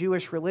knew the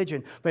Jewish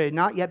religion, but had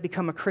not yet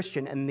become a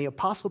Christian. And the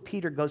Apostle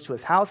Peter goes to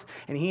his house,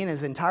 and he and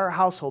his entire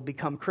household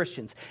become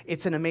Christians.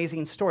 It's an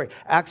amazing story.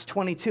 Acts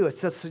 22, a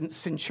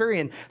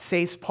centurion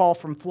saves Paul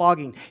from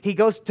flogging. He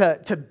goes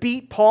to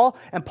beat Paul,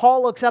 and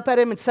Paul looks up at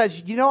him and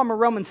says, you know I'm a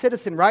Roman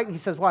citizen, right? And he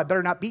says, well, I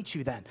better not beat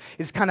you then.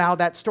 Is kind of how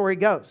that story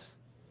goes.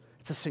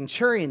 It's a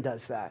centurion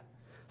does that.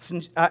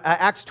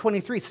 Acts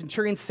 23,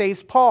 centurion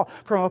saves Paul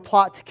from a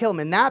plot to kill him.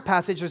 In that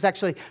passage, there's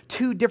actually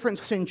 2 different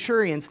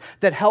centurions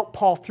that help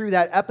Paul through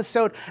that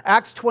episode.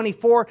 Acts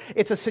 24,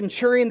 it's a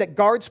centurion that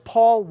guards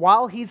Paul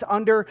while he's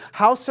under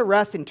house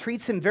arrest and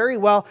treats him very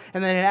well.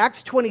 And then in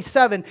Acts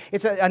 27,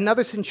 it's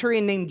another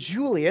centurion named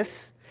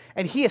Julius.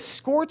 And he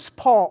escorts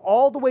Paul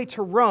all the way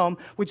to Rome,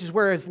 which is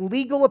where his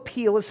legal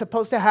appeal is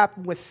supposed to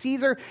happen with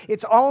Caesar.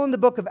 It's all in the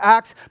book of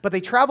Acts, but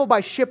they travel by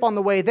ship on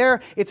the way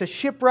there. It's a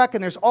shipwreck,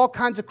 and there's all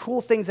kinds of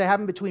cool things that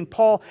happen between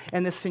Paul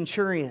and this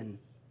centurion.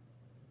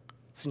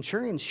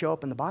 Centurions show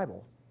up in the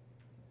Bible.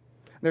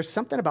 There's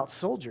something about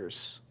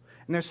soldiers,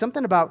 and there's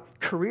something about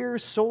career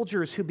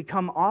soldiers who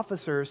become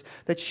officers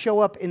that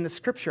show up in the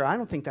scripture. I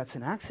don't think that's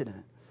an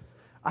accident.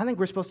 I think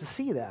we're supposed to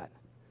see that.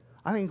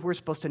 I think we're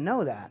supposed to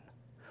know that.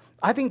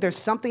 I think there's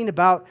something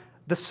about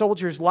the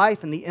soldier's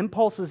life and the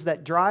impulses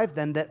that drive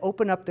them that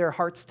open up their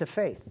hearts to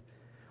faith.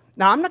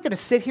 Now, I'm not going to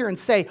sit here and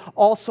say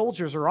all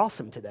soldiers are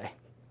awesome today.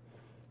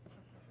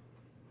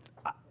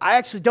 I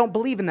actually don't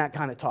believe in that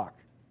kind of talk.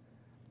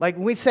 Like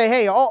when we say,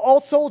 hey,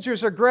 all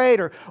soldiers are great,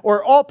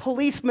 or all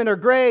policemen are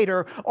great,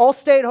 or all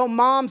stay-at-home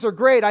moms are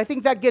great, I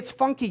think that gets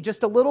funky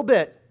just a little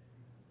bit.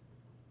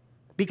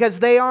 Because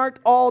they aren't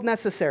all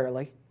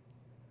necessarily.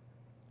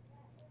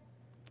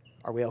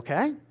 Are we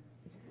okay?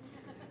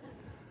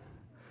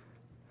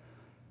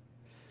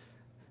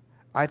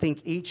 I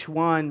think each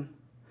one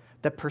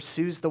that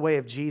pursues the way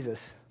of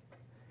Jesus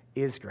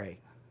is great.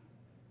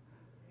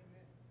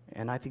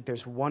 And I think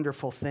there's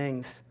wonderful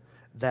things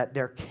that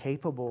they're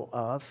capable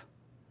of.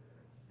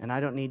 And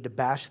I don't need to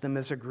bash them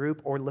as a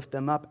group or lift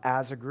them up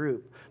as a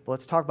group. But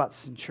let's talk about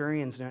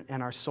centurions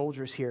and our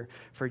soldiers here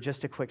for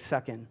just a quick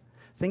second.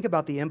 Think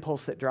about the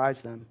impulse that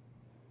drives them. And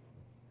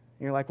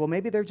you're like, well,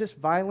 maybe they're just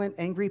violent,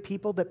 angry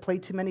people that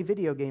played too many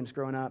video games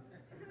growing up.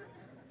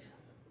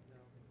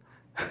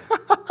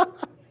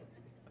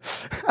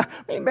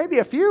 I mean, maybe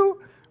a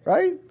few,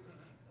 right?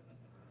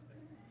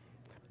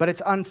 But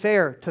it's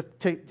unfair to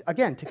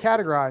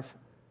categorize.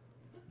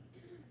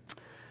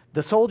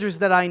 The soldiers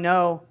that I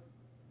know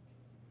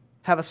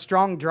have a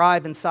strong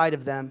drive inside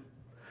of them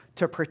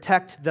to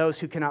protect those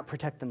who cannot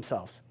protect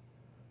themselves.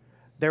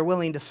 They're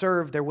willing to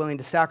serve, they're willing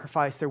to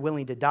sacrifice, they're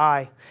willing to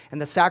die.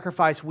 And the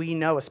sacrifice we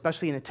know,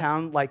 especially in a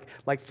town like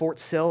Fort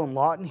Sill and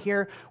Lawton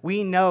here,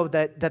 we know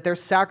that their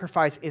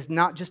sacrifice is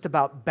not just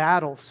about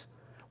battles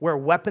where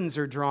weapons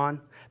are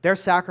drawn. Their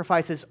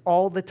sacrifices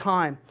all the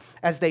time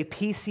as they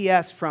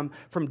PCS from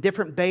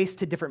different base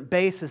to different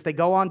base, as they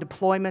go on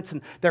deployments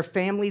and their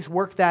families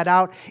work that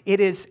out.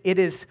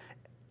 It's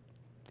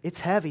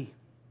heavy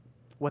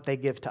what they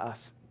give to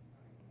us.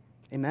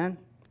 Amen?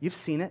 You've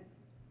seen it.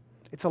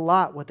 It's a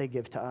lot what they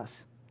give to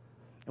us.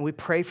 And we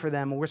pray for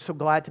them. And we're so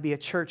glad to be a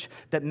church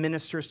that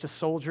ministers to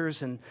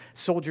soldiers, and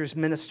soldiers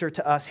minister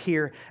to us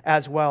here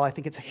as well. I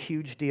think it's a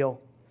huge deal.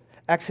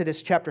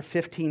 Exodus chapter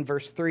 15,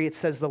 verse 3, it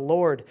says, the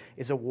Lord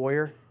is a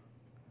warrior.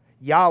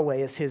 Yahweh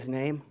is his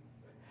name.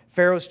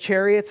 Pharaoh's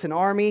chariots and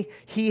army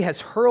he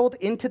has hurled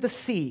into the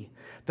sea.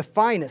 The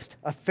finest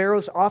of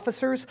Pharaoh's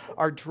officers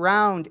are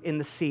drowned in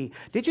the sea.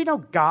 Did you know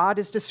God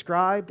is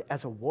described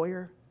as a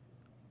warrior?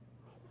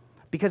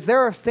 Because there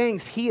are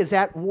things he is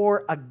at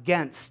war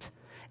against,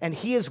 and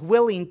he is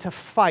willing to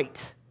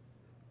fight.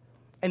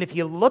 And if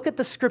you look at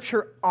the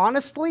scripture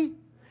honestly,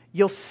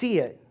 you'll see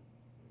it.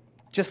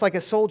 Just like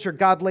a soldier,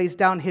 God lays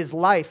down his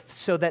life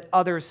so that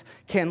others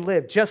can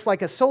live. Just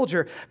like a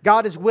soldier,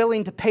 God is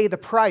willing to pay the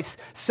price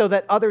so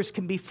that others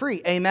can be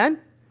free. Amen?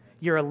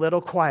 You're a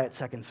little quiet,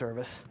 second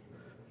service.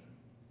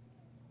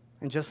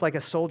 And just like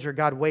a soldier,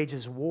 God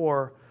wages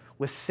war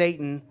with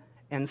Satan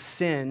and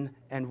sin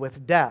and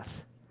with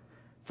death.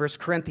 1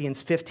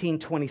 Corinthians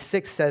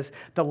 15:26 says,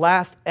 the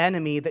last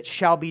enemy that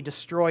shall be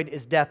destroyed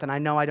is death. And I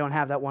know I don't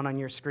have that one on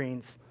your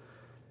screens.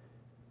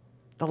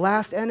 The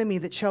last enemy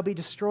that shall be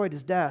destroyed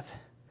is death.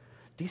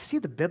 Do you see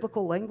the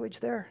biblical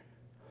language there?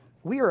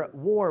 We are at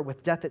war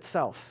with death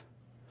itself.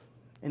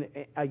 In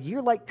a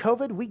year like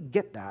COVID, we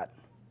get that.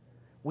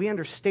 We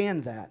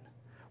understand that.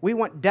 We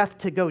want death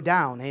to go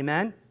down.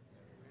 Amen?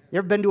 You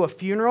ever been to a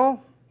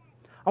funeral?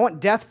 I want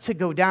death to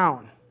go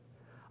down.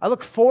 I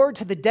look forward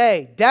to the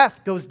day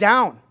death goes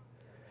down.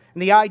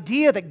 And the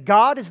idea that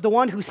God is the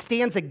one who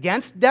stands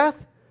against death,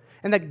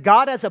 and that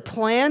God has a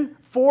plan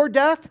for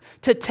death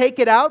to take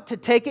it out, to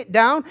take it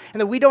down, and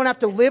that we don't have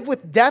to live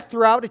with death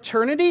throughout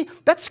eternity,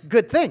 that's a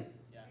good thing.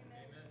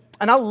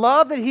 And I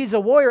love that he's a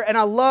warrior, and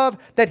I love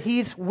that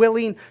he's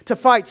willing to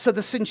fight. So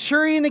the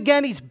centurion,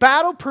 again, he's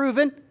battle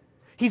proven.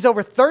 He's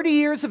over 30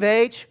 years of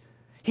age.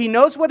 He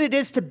knows what it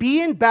is to be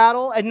in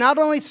battle and not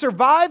only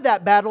survive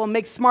that battle and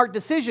make smart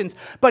decisions,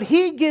 but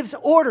he gives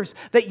orders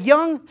that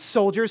young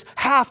soldiers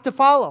have to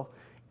follow,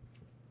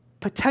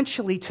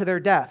 potentially to their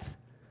death.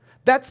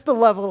 That's the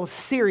level of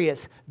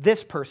serious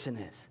this person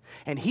is.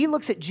 And he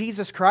looks at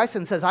Jesus Christ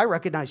and says, I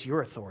recognize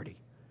your authority.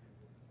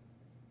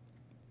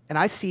 And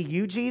I see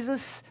you,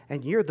 Jesus,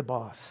 and you're the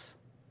boss.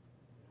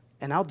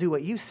 And I'll do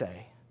what you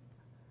say.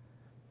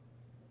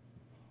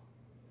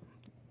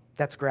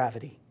 That's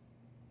gravity.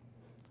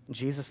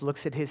 Jesus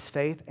looks at his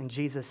faith, and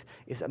Jesus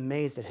is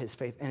amazed at his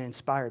faith and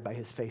inspired by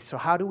his faith. So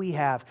how do we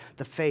have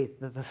the faith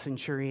that the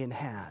centurion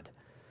had?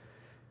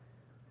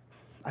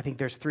 I think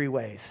there's three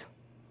ways.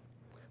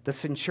 The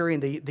centurion,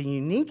 the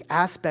unique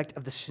aspect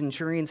of the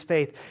centurion's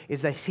faith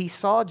is that he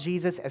saw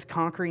Jesus as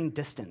conquering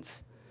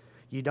distance.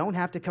 You don't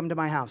have to come to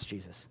my house,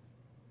 Jesus.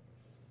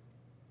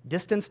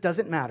 Distance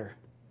doesn't matter.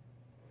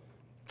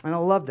 And I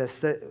love this,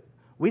 that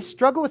we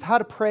struggle with how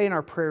to pray in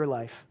our prayer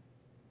life.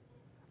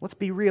 Let's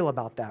be real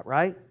about that,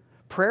 right?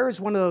 Prayer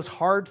is one of those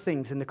hard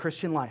things in the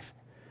Christian life.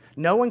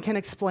 No one can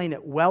explain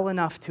it well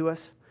enough to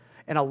us.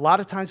 And a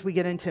lot of times we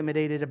get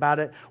intimidated about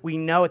it. We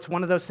know it's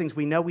one of those things.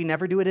 We know we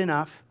never do it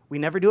enough. We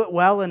never do it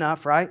well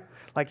enough, right?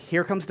 Like,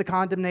 here comes the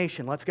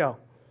condemnation. Let's go.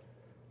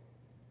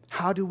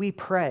 How do we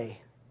pray?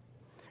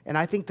 And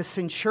I think the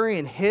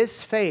centurion,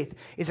 his faith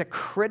is a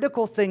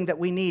critical thing that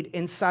we need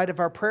inside of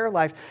our prayer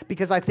life,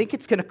 because I think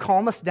it's going to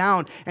calm us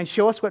down and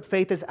show us what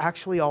faith is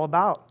actually all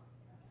about.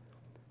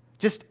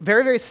 Just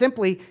very, very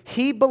simply,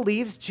 he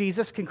believes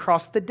Jesus can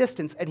cross the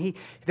distance. And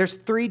there's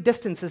three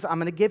distances I'm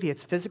going to give you.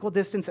 It's physical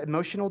distance,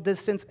 emotional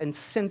distance, and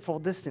sinful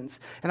distance.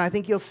 And I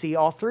think you'll see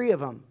all three of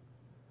them.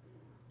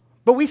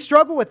 But we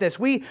struggle with this.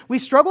 We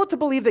struggle to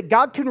believe that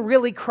God can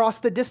really cross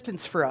the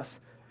distance for us.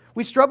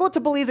 We struggle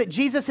to believe that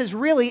Jesus is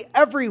really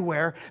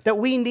everywhere that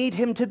we need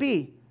him to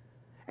be.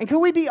 And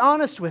can we be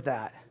honest with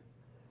that?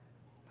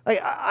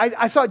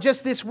 I saw it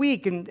just this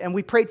week, and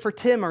we prayed for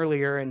Tim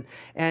earlier,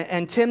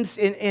 and Tim's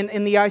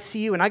in the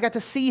ICU, and I got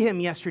to see him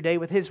yesterday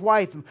with his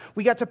wife.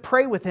 We got to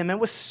pray with him, and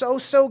it was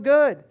so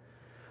good.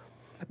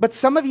 But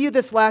some of you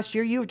this last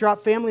year, you've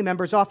dropped family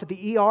members off at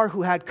the ER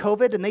who had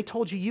COVID, and they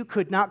told you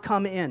could not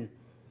come in.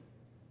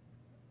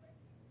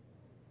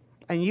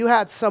 And you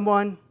had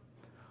someone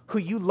who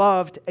you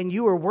loved and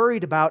you were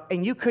worried about,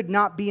 and you could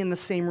not be in the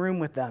same room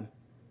with them.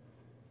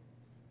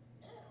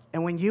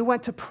 And when you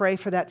went to pray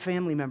for that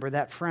family member,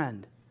 that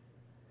friend,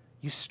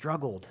 you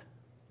struggled.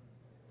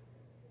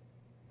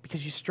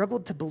 Because you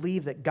struggled to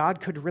believe that God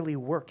could really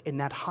work in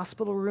that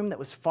hospital room that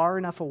was far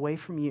enough away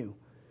from you.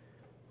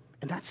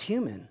 And that's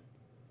human.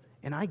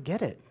 And I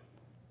get it.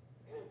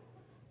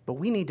 But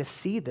we need to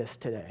see this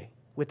today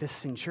with this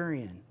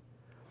centurion,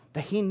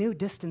 that he knew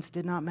distance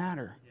did not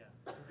matter.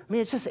 I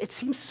mean, it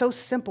seems so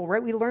simple,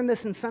 right? We learned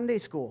this in Sunday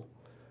school.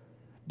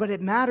 But it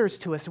matters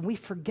to us, and we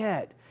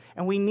forget.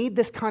 And we need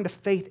this kind of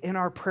faith in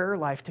our prayer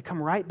life to come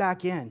right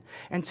back in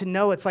and to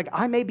know it's like,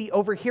 I may be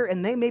over here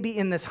and they may be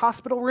in this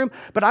hospital room,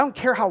 but I don't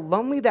care how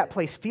lonely that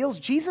place feels.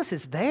 Jesus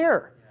is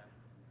there.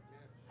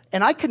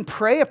 And I can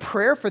pray a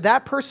prayer for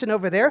that person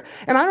over there.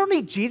 And I don't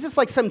need Jesus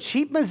like some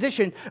cheap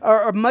musician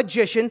or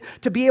magician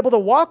to be able to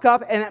walk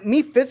up and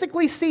me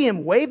physically see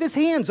him wave his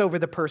hands over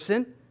the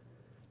person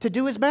to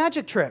do his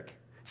magic trick.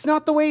 It's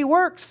not the way he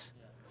works.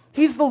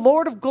 He's the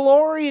Lord of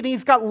glory, and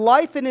he's got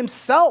life in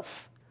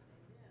himself.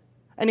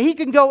 And he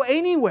can go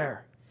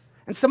anywhere.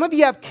 And some of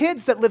you have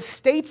kids that live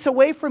states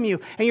away from you,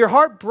 and your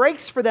heart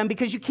breaks for them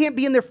because you can't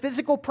be in their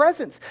physical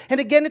presence. And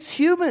again, it's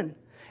human.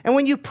 And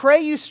when you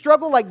pray, you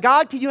struggle like,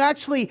 God, can you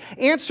actually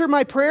answer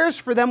my prayers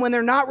for them when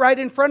they're not right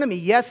in front of me?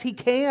 Yes, he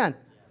can.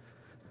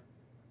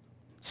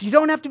 So you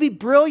don't have to be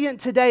brilliant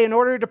today in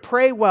order to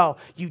pray well.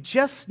 You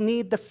just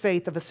need the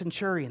faith of a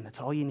centurion. That's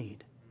all you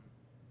need.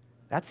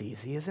 That's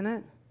easy, isn't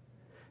it?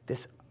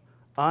 This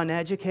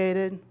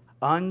uneducated,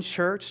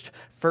 unchurched,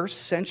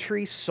 first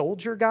century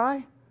soldier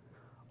guy,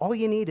 all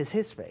you need is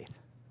his faith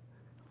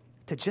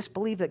to just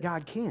believe that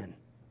God can.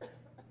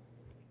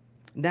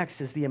 Next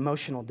is the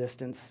emotional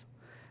distance.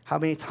 How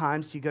many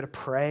times do you go to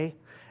pray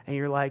and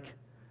you're like,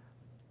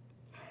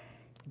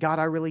 God,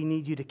 I really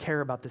need you to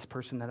care about this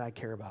person that I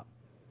care about.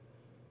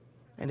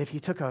 And if you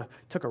took a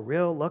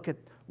real look at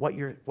what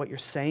you're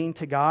saying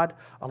to God,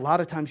 a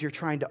lot of times you're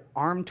trying to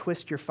arm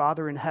twist your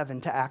Father in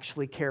heaven to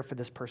actually care for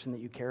this person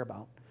that you care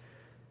about.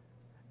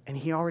 And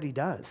he already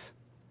does.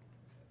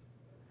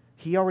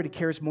 He already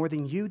cares more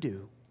than you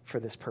do for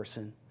this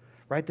person,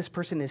 right? This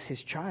person is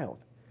his child.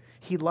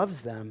 He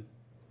loves them.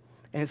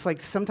 And it's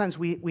like sometimes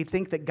we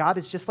think that God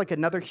is just like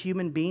another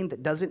human being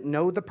that doesn't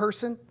know the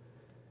person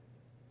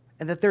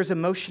and that there's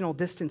emotional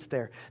distance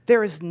there.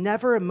 There is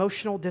never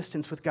emotional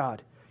distance with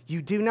God.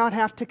 You do not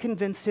have to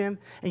convince him,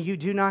 and you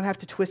do not have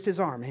to twist his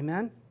arm.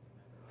 Amen?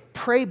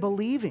 Pray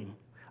believing.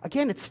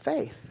 Again, it's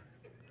faith.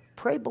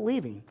 Pray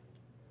believing.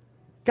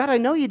 God, I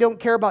know you don't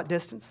care about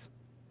distance.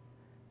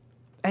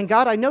 And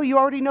God, I know you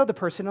already know the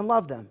person and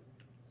love them.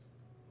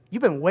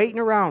 You've been waiting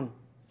around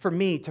for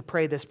me to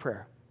pray this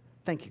prayer.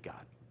 Thank you,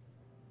 God.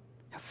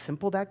 How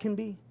simple that can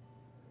be.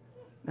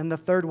 And the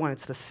third one,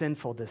 it's the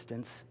sinful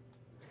distance.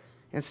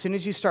 As soon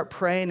as you start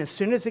praying, as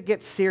soon as it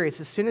gets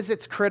serious, as soon as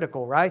it's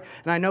critical, right?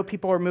 And I know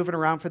people are moving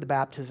around for the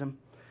baptism.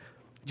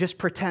 Just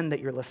pretend that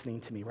you're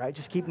listening to me, right?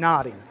 Just keep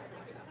nodding.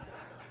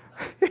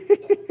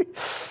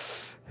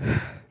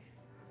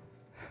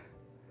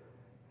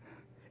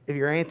 If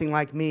you're anything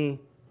like me,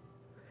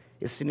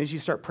 as soon as you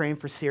start praying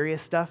for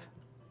serious stuff,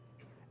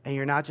 and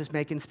you're not just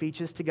making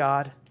speeches to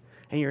God,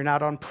 and you're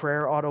not on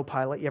prayer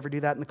autopilot. You ever do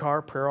that in the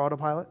car, prayer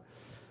autopilot?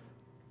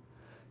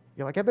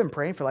 You're like, I've been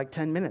praying for like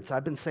 10 minutes.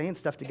 I've been saying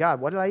stuff to God.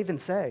 What did I even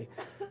say?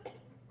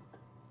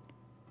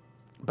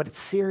 But it's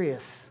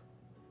serious.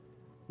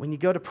 When you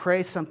go to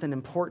pray something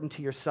important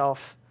to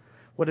yourself,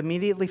 what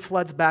immediately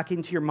floods back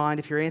into your mind,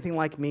 if you're anything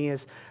like me,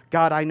 is,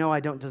 God, I know I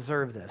don't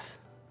deserve this.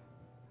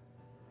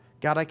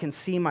 God, I can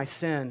see my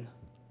sin.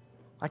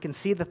 I can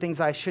see the things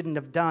I shouldn't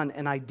have done,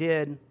 and I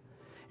did.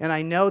 And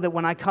I know that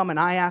when I come and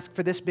I ask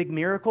for this big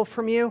miracle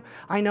from you,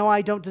 I know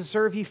I don't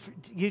deserve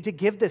you to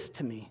give this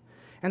to me.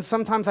 And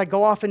sometimes I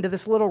go off into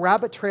this little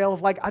rabbit trail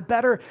of like, I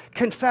better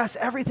confess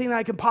everything that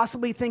I can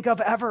possibly think of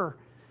ever,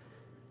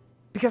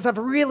 because I've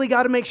really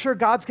got to make sure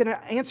God's going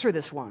to answer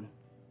this one.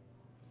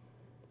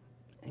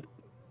 And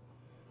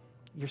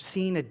you're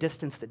seeing a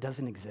distance that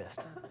doesn't exist.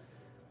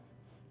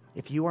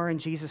 If you are in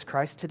Jesus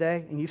Christ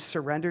today and you've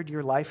surrendered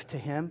your life to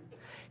him,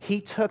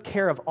 he took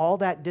care of all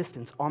that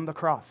distance on the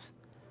cross.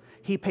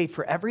 He paid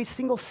for every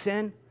single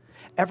sin.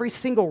 Every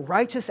single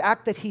righteous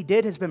act that he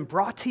did has been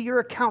brought to your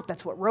account.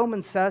 That's what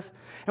Romans says.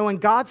 And when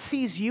God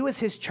sees you as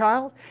his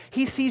child,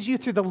 he sees you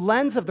through the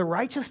lens of the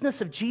righteousness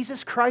of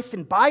Jesus Christ.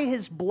 And by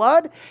his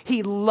blood,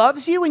 he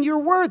loves you and you're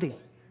worthy.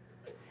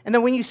 And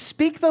then when you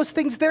speak those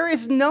things, there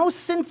is no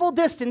sinful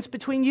distance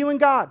between you and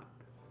God.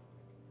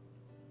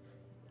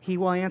 He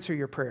will answer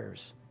your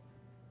prayers.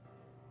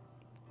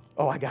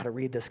 Oh, I got to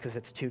read this because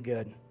it's too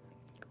good.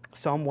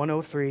 Psalm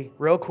 103,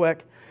 real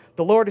quick.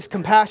 The Lord is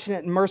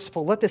compassionate and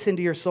merciful. Let this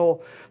into your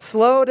soul.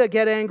 Slow to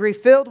get angry,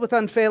 filled with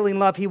unfailing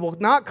love. He will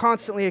not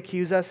constantly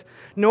accuse us,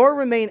 nor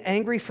remain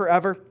angry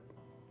forever.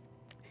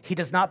 He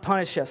does not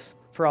punish us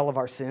for all of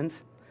our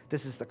sins.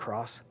 This is the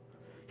cross.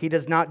 He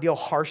does not deal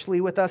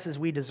harshly with us as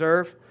we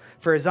deserve.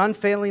 For his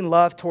unfailing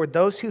love toward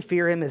those who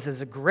fear him is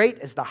as great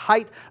as the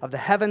height of the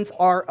heavens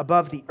are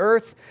above the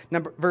earth.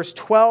 Verse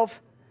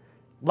 12,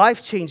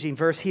 life-changing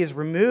verse. He has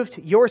removed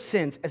your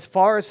sins as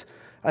far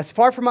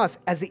from us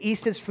as the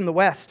east is from the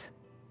west.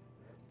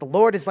 The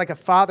Lord is like a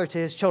father to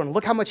his children.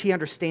 Look how much he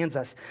understands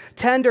us.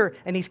 Tender,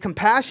 and he's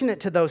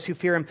compassionate to those who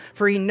fear him,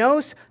 for he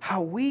knows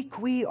how weak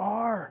we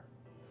are.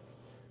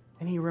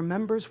 And he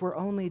remembers we're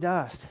only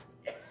dust.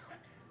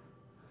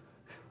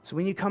 So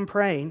when you come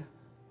praying,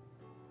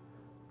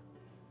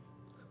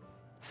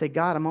 say,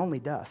 God, I'm only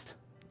dust.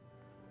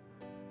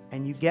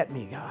 And you get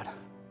me, God.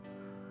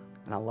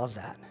 And I love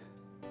that.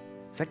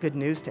 Is that good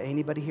news to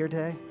anybody here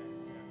today?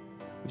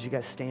 Would you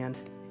guys stand?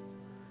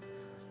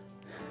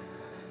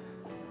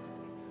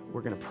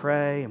 We're going to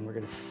pray and we're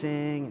going to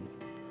sing.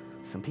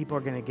 And some people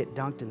are going to get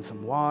dunked in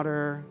some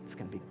water. It's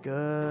going to be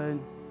good.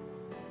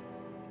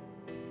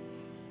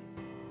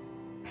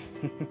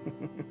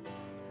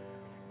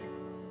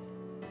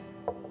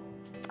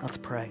 Let's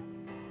pray.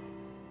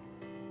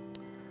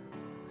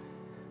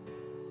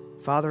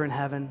 Father in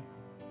heaven,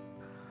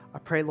 I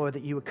pray, Lord,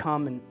 that you would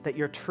come and that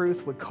your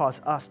truth would cause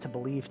us to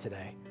believe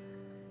today,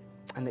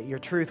 and that your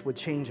truth would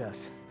change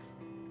us.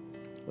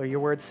 Lord, your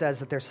word says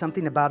that there's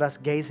something about us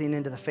gazing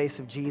into the face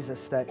of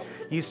Jesus that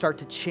you start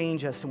to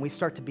change us and we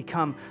start to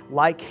become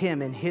like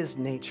him in his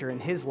nature and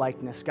his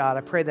likeness, God.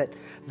 I pray that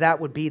that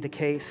would be the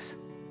case.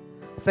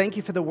 Thank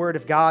you for the word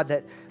of God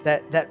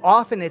that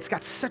often it's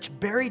got such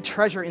buried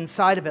treasure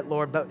inside of it,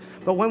 Lord, but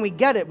when we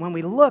get it, when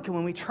we look and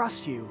when we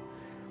trust you,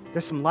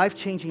 there's some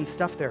life-changing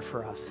stuff there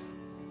for us.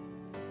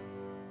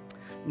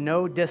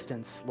 No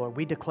distance, Lord,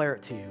 we declare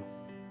it to you.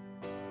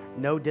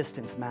 No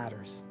distance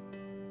matters.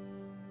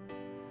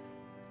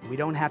 We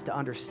don't have to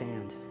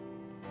understand.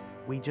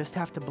 We just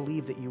have to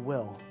believe that you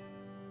will.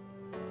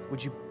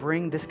 Would you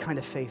bring this kind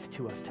of faith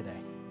to us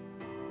today?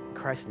 In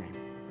Christ's name,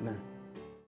 amen.